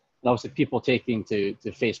face. And obviously people taking to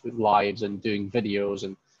Facebook Lives and doing videos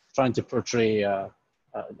and trying to portray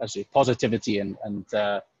positivity and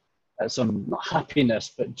some, not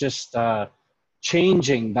happiness, but just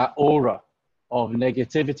changing that aura of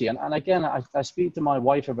negativity. And again, I speak to my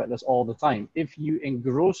wife about this all the time. If you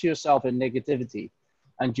engross yourself in negativity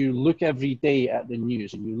and you look every day at the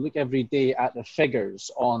news and you look every day at the figures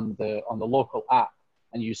on the local app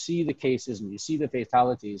and you see the cases and you see the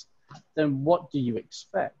fatalities, then what do you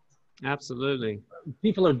expect? Absolutely.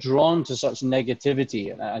 People are drawn to such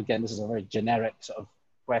negativity. And again, this is a very generic sort of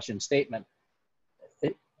question statement.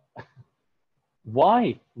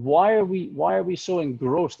 Why are we so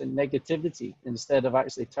engrossed in negativity instead of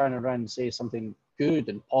actually turning around and say something good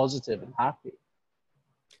and positive and happy?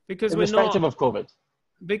 Because irrespective of COVID.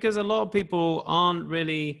 Because a lot of people aren't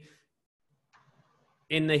really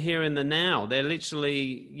in the here and the now. They're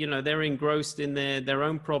literally, you know, they're engrossed in their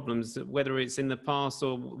own problems, whether it's in the past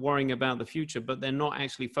or worrying about the future, but they're not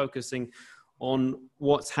actually focusing on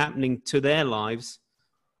what's happening to their lives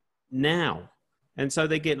now. And so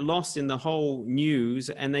they get lost in the whole news,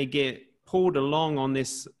 and they get pulled along on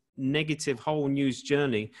this negative whole news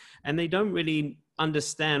journey, and they don't really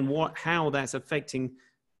understand how that's affecting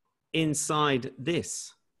inside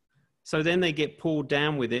this. So then they get pulled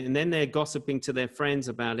down with it, and then they're gossiping to their friends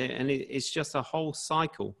about it, and it's just a whole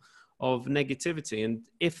cycle of negativity. And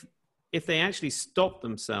if they actually stopped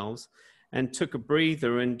themselves and took a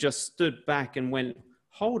breather and just stood back and went,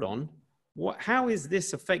 hold on, how is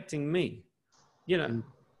this affecting me? You know,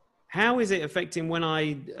 how is it affecting when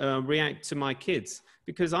I react to my kids?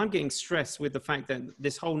 Because I'm getting stressed with the fact that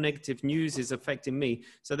this whole negative news is affecting me.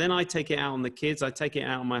 So then I take it out on the kids. I take it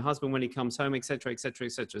out on my husband when he comes home, et cetera, et cetera,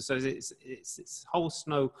 et cetera. So it's whole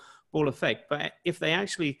snowball effect. But if they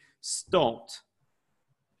actually stopped,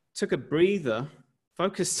 took a breather,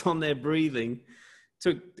 focused on their breathing,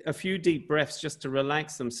 took a few deep breaths just to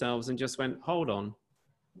relax themselves, and just went, hold on,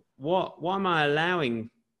 what news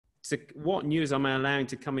am I allowing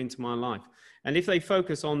to come into my life? And if they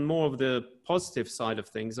focus on more of the positive side of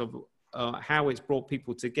things, of how it's brought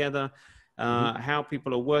people together, how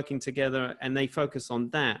people are working together, and they focus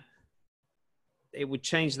on that, it would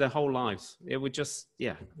change their whole lives. It would just,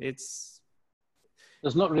 there's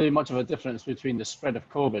not really much of a difference between the spread of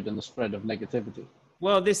COVID and the spread of negativity.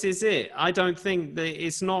 Well, this is it. I don't think that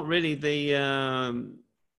it's not really the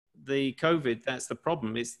COVID that's the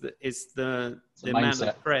problem. It's the amount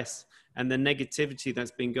of press and the negativity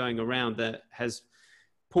that's been going around that has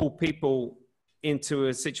pulled people into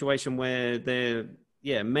a situation where they're,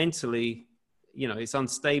 mentally, you know, it's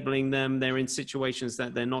unstabling them. They're in situations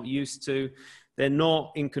that they're not used to. They're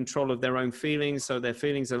not in control of their own feelings. So their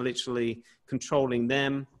feelings are literally controlling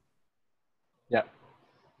them. Yeah.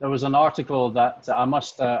 There was an article that I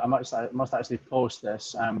must actually post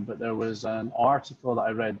this, but there was an article that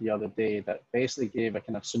I read the other day that basically gave a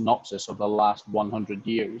kind of synopsis of the last 100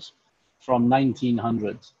 years, from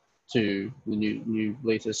 1900 to the new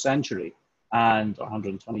latest century, and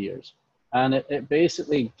 120 years, and it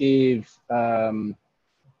basically gave a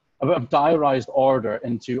bit of diarized order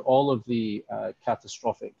into all of the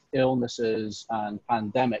catastrophic illnesses and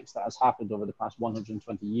pandemics that has happened over the past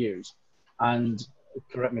 120 years, and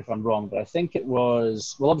correct me if I'm wrong, but I think it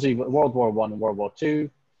was, well, obviously World War I and World War II,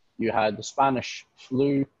 you had the Spanish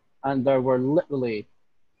flu, and there were literally,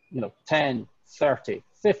 10, 30,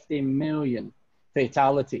 50 million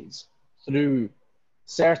fatalities through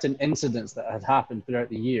certain incidents that had happened throughout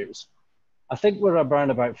the years. I think we're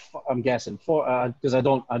around about, I'm guessing, because I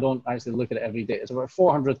don't actually look at it every day, it's about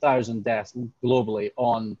 400,000 deaths globally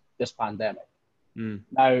on this pandemic.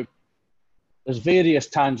 Now, there's various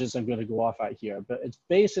tangents I'm going to go off at here, but it's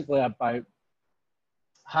basically about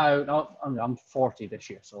how, I'm 40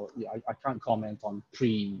 this year, so I can't comment on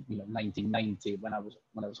pre-1990 when I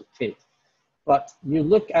was a kid. But you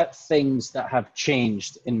look at things that have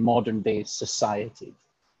changed in modern day society.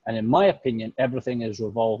 And in my opinion, everything is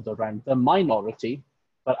revolved around the minority,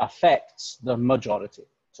 but affects the majority.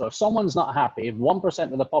 So if someone's not happy, if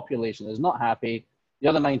 1% of the population is not happy, the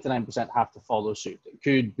other 99% have to follow suit. It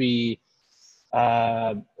could be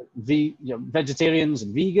vegetarians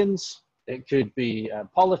and vegans. It could be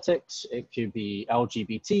politics. It could be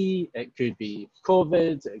LGBT. It could be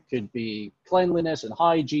COVID. It could be cleanliness and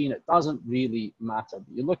hygiene. It doesn't really matter.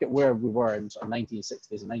 But you look at where we were in sort of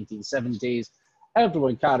 1960s and 1970s.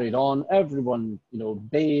 Everyone carried on. Everyone,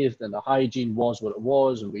 bathed, and the hygiene was what it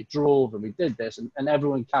was. And we drove and we did this, and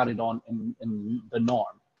everyone carried on in the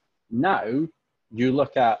norm. Now you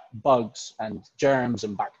look at bugs and germs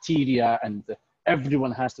and bacteria, and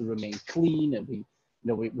everyone has to remain clean, and we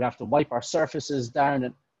have to wipe our surfaces down,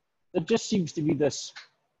 and there just seems to be this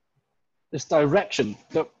direction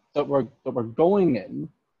that we're going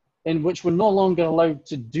in which we're no longer allowed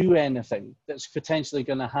to do anything that's potentially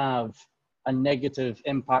going to have a negative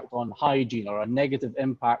impact on hygiene or a negative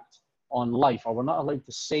impact on life, or we're not allowed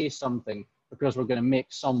to say something because we're going to make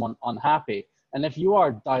someone unhappy. And if you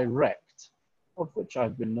are direct, of which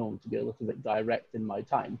I've been known to be a little bit direct in my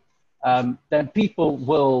time, then people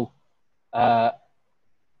will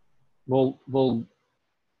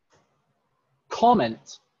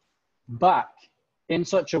comment back in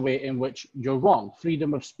such a way in which you're wrong.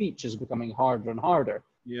 Freedom of speech is becoming harder and harder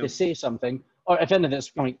to say something, or if anything, it's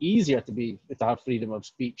becoming easier to have freedom of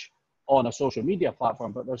speech on a social media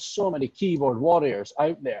platform. But there's so many keyboard warriors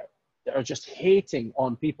out there that are just hating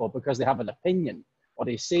on people because they have an opinion or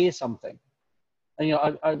they say something. And, you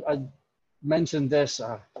know, I mentioned this,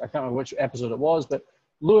 I can't remember which episode it was, but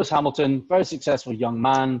Lewis Hamilton, very successful young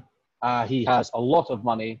man. He has a lot of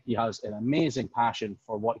money. He has an amazing passion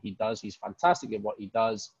for what he does. He's fantastic at what he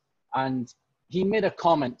does. And he made a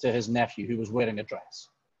comment to his nephew who was wearing a dress.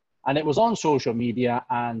 And it was on social media,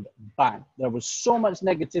 and bang, there was so much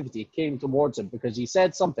negativity came towards him because he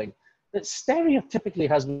said something that stereotypically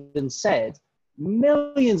has been said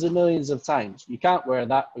millions and millions of times. You can't wear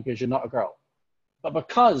that because you're not a girl. But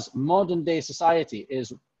because modern day society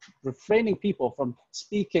is refraining people from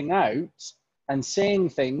speaking out and saying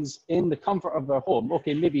things in the comfort of their home,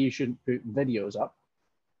 okay, maybe you shouldn't put videos up.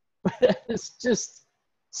 But it's just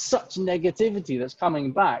such negativity that's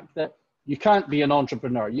coming back that you can't be an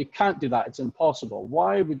entrepreneur. You can't do that. It's impossible.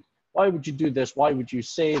 Why would you do this? Why would you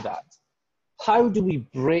say that? How do we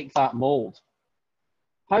break that mold?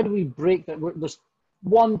 How do we break that? There's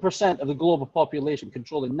 1% of the global population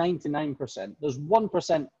controlling 99%. There's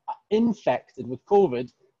 1% infected with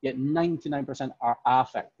COVID, yet 99% are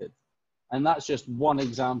affected. And that's just one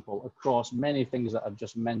example across many things that I've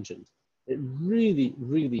just mentioned. It really,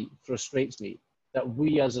 really frustrates me that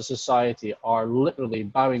we as a society are literally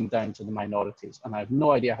bowing down to the minorities, and I have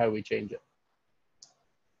no idea how we change it.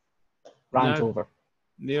 Rant over.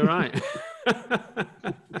 You're right.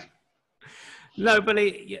 No, but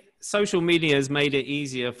social media has made it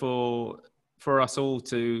easier for us all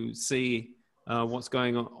to see what's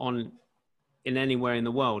going on in anywhere in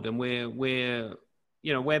the world. And we're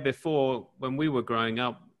you know, where before when we were growing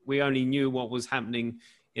up, we only knew what was happening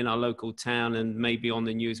in our local town, and maybe on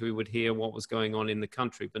the news we would hear what was going on in the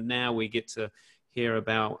country. But now we get to hear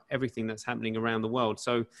about everything that's happening around the world.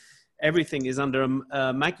 So everything is under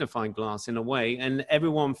a magnifying glass in a way, and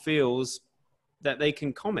everyone feels that they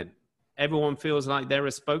can comment. Everyone feels like they're a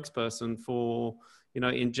spokesperson for, you know,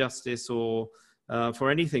 injustice or for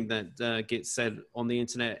anything that gets said on the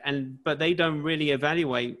internet. But they don't really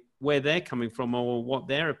evaluate where they're coming from or what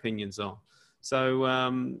their opinions are. So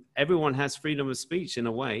everyone has freedom of speech in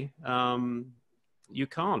a way. You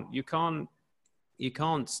can't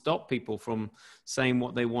stop people from saying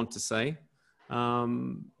what they want to say.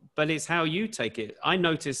 But it's how you take it. I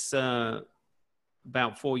noticed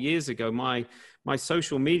about 4 years ago, my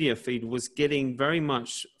social media feed was getting very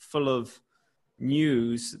much full of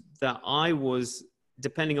news that I was,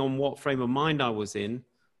 depending on what frame of mind I was in,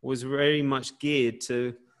 was very much geared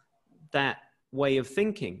to that way of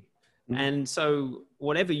thinking. And so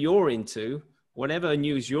whatever you're into, whatever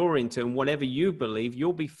news you're into, and whatever you believe,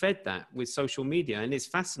 you'll be fed that with social media. And it's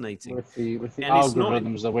fascinating. With the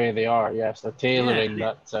algorithms the way they are, yes. They're tailoring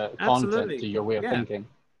that content to your way of thinking.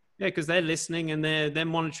 Yeah, because they're listening and they're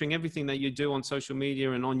monitoring everything that you do on social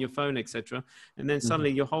media and on your phone, etc. And then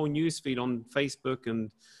suddenly your whole news feed on Facebook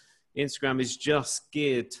and Instagram is just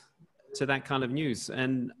geared to that kind of news.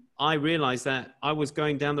 And I realized that I was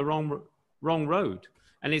going down the wrong road.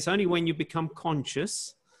 And it's only when you become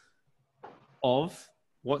conscious of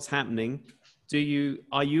what's happening,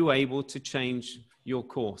 are you able to change your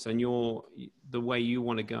course and the way you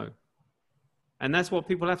want to go. And that's what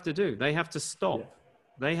people have to do. They have to stop. Yeah.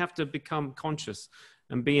 They have to become conscious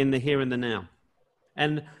and be in the here and the now.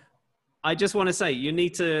 And I just want to say, you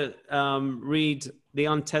need to read The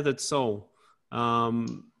Untethered Soul,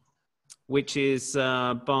 which is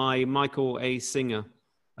by Michael A. Singer,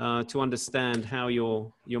 to understand how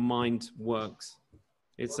your mind works.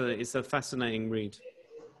 It's a fascinating read.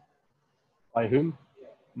 By whom?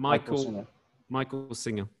 Michael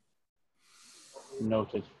Singer.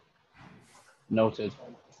 Noted.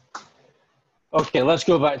 Okay, let's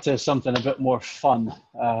go back to something a bit more fun,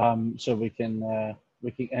 so we can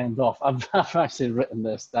end off. I've actually written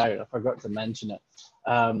this down. I forgot to mention it.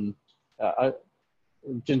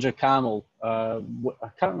 Ginger Camel. I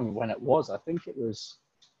can't remember when it was. I think it was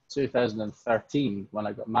 2013 when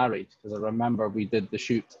I got married, because I remember we did the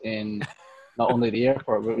shoot in not only the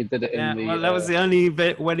airport, but we did it in the. Well, that was the only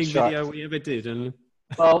wedding video we ever did. And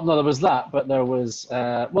well, no, there was that, but there was.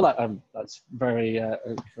 That's very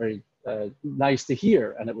nice to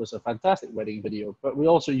hear, and it was a fantastic wedding video. But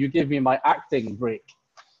you gave me my acting break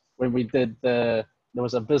when we did there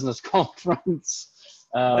was a business conference.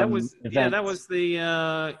 That was the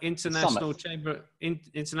International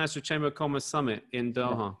Chamber of Commerce Summit in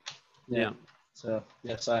Doha. Yeah. So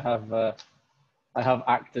yes, I have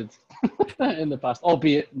acted in the past,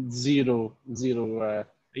 albeit zero. You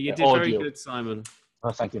did audio. Very good, Simon.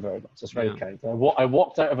 Oh, thank you very much. That's very kind. I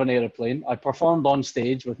walked out of an airplane. I performed on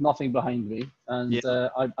stage with nothing behind me, and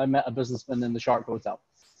I met a businessman in the Shark Hotel.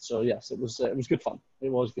 So yes, it was good fun. It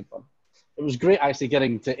was good fun. it was great actually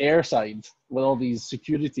getting to airside with all these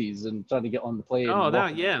securities and trying to get on the plane. Oh, and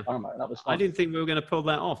that, yeah. That was fun. I didn't think we were going to pull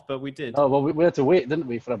that off, but we did. Oh, well, we had to wait, didn't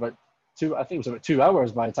we, for about I think it was about 2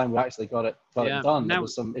 hours by the time we actually got it done. There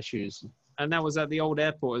was some issues. And that was at the old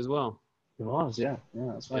airport as well. It was, yeah.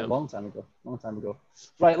 Yeah, that's right. A long time ago.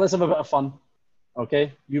 Right, let's have a bit of fun.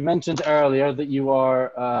 Okay. You mentioned earlier that you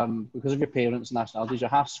are, because of your parents' nationalities, you're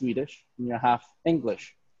half Swedish and you're half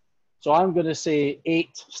English. So I'm going to say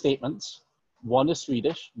 8 statements. 1 is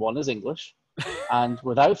Swedish, 1 is English. And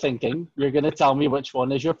without thinking, you're going to tell me which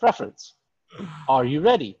one is your preference. Are you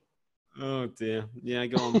ready? Oh, dear. Yeah,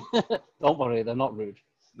 go on. Don't worry, they're not rude.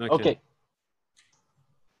 Okay.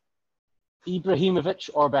 Ibrahimovic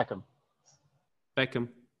or Beckham? Beckham.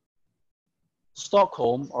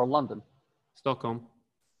 Stockholm or London? Stockholm.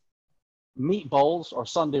 Meatballs or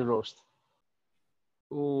Sunday roast?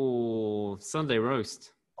 Oh, Sunday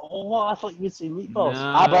roast. Oh, I thought you'd say meatballs.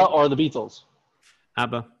 No. ABBA or the Beatles?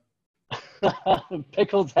 ABBA.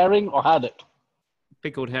 Pickled herring or haddock?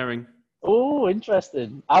 Pickled herring. Oh,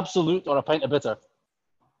 interesting. Absolute or a pint of bitter?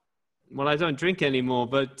 Well, I don't drink anymore,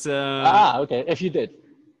 but... okay. If you did.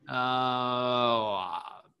 Pint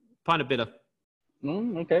of bitter.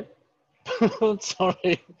 Okay.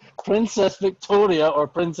 Sorry. Princess Victoria or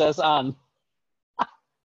Princess Anne?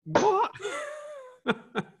 What?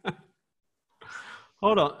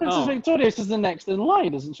 Hold on. Princess Victoria is the next in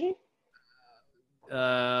line, isn't she?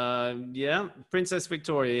 Yeah. Princess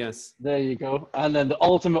Victoria, yes. There you go. And then the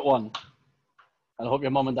ultimate one. And I hope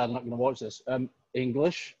your mum and dad are not going to watch this.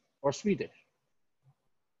 English or Swedish?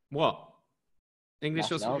 What?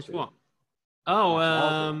 English or Swedish what?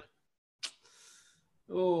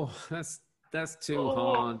 That's too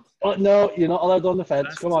hard. Oh, no, you're not allowed on the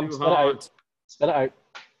fence. Come on, spit it out. Spit it out.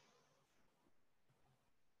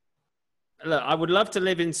 Look, I would love to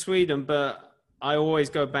live in Sweden, but I always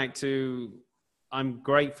go back to I'm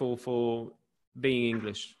grateful for being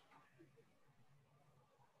English.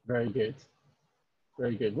 Very good.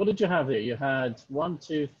 Very good. What did you have here? You had 1,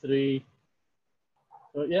 2, 3.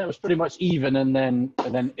 Well, yeah, it was pretty much even, and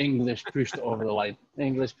then English pushed it over the line.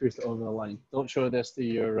 English pushed it over the line. Don't show this to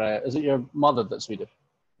your. Is it your mother that's Swedish?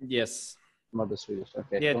 Yes. Mother's Swedish.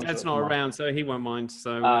 Okay. Yeah, Dad's not around, so he won't mind.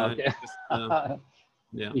 So. Okay.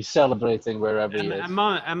 Yeah. He's celebrating wherever he is.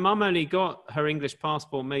 And Mum only got her English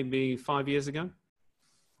passport maybe 5 years ago.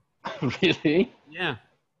 Really? Yeah.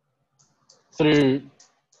 Through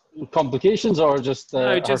complications or just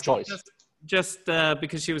her choice? Just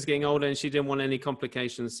because she was getting older and she didn't want any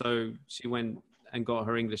complications, so she went and got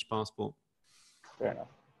her English passport. Fair enough.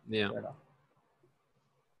 Yeah. Fair enough.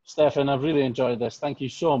 Stefan, I've really enjoyed this. Thank you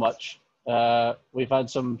so much. We've had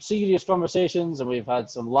some serious conversations and we've had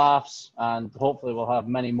some laughs, and hopefully we'll have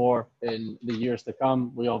many more in the years to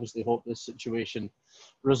come. We obviously hope this situation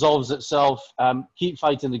resolves itself. Keep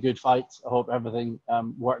fighting the good fight. I hope everything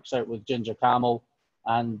works out with Ginger Camel.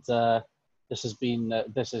 And this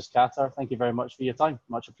is Qatar. Thank you very much for your time.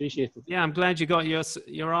 Much appreciated. Yeah, I'm glad you got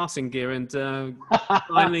your arse in gear and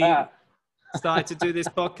finally started to do this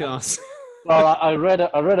podcast. Well, I read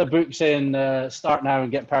a book saying "Start now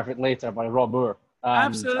and get perfect later" by Rob Moore.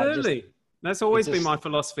 Absolutely, that's always been my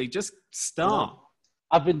philosophy. Just start.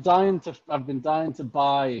 I've been dying to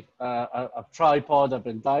buy a tripod. I've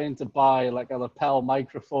been dying to buy like a lapel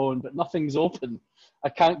microphone, but nothing's open. I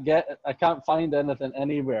can't find anything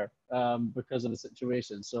anywhere because of the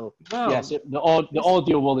situation. So yes, the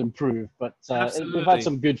audio will improve, but we've had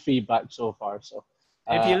some good feedback so far. So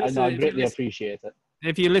I greatly appreciate it.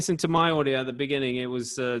 If you listen to my audio at the beginning, it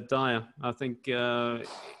was dire. I think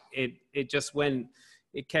it just went,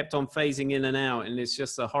 it kept on phasing in and out, and it's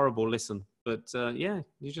just a horrible listen. But yeah,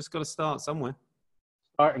 you just got to start somewhere.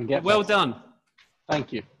 Start and get well done.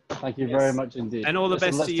 Thank you very much indeed. And all the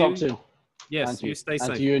best to you. Let's talk soon. Yes, you stay safe.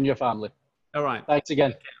 And to you and your family. All right. Thanks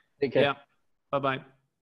again. Take care. Yeah. Bye-bye.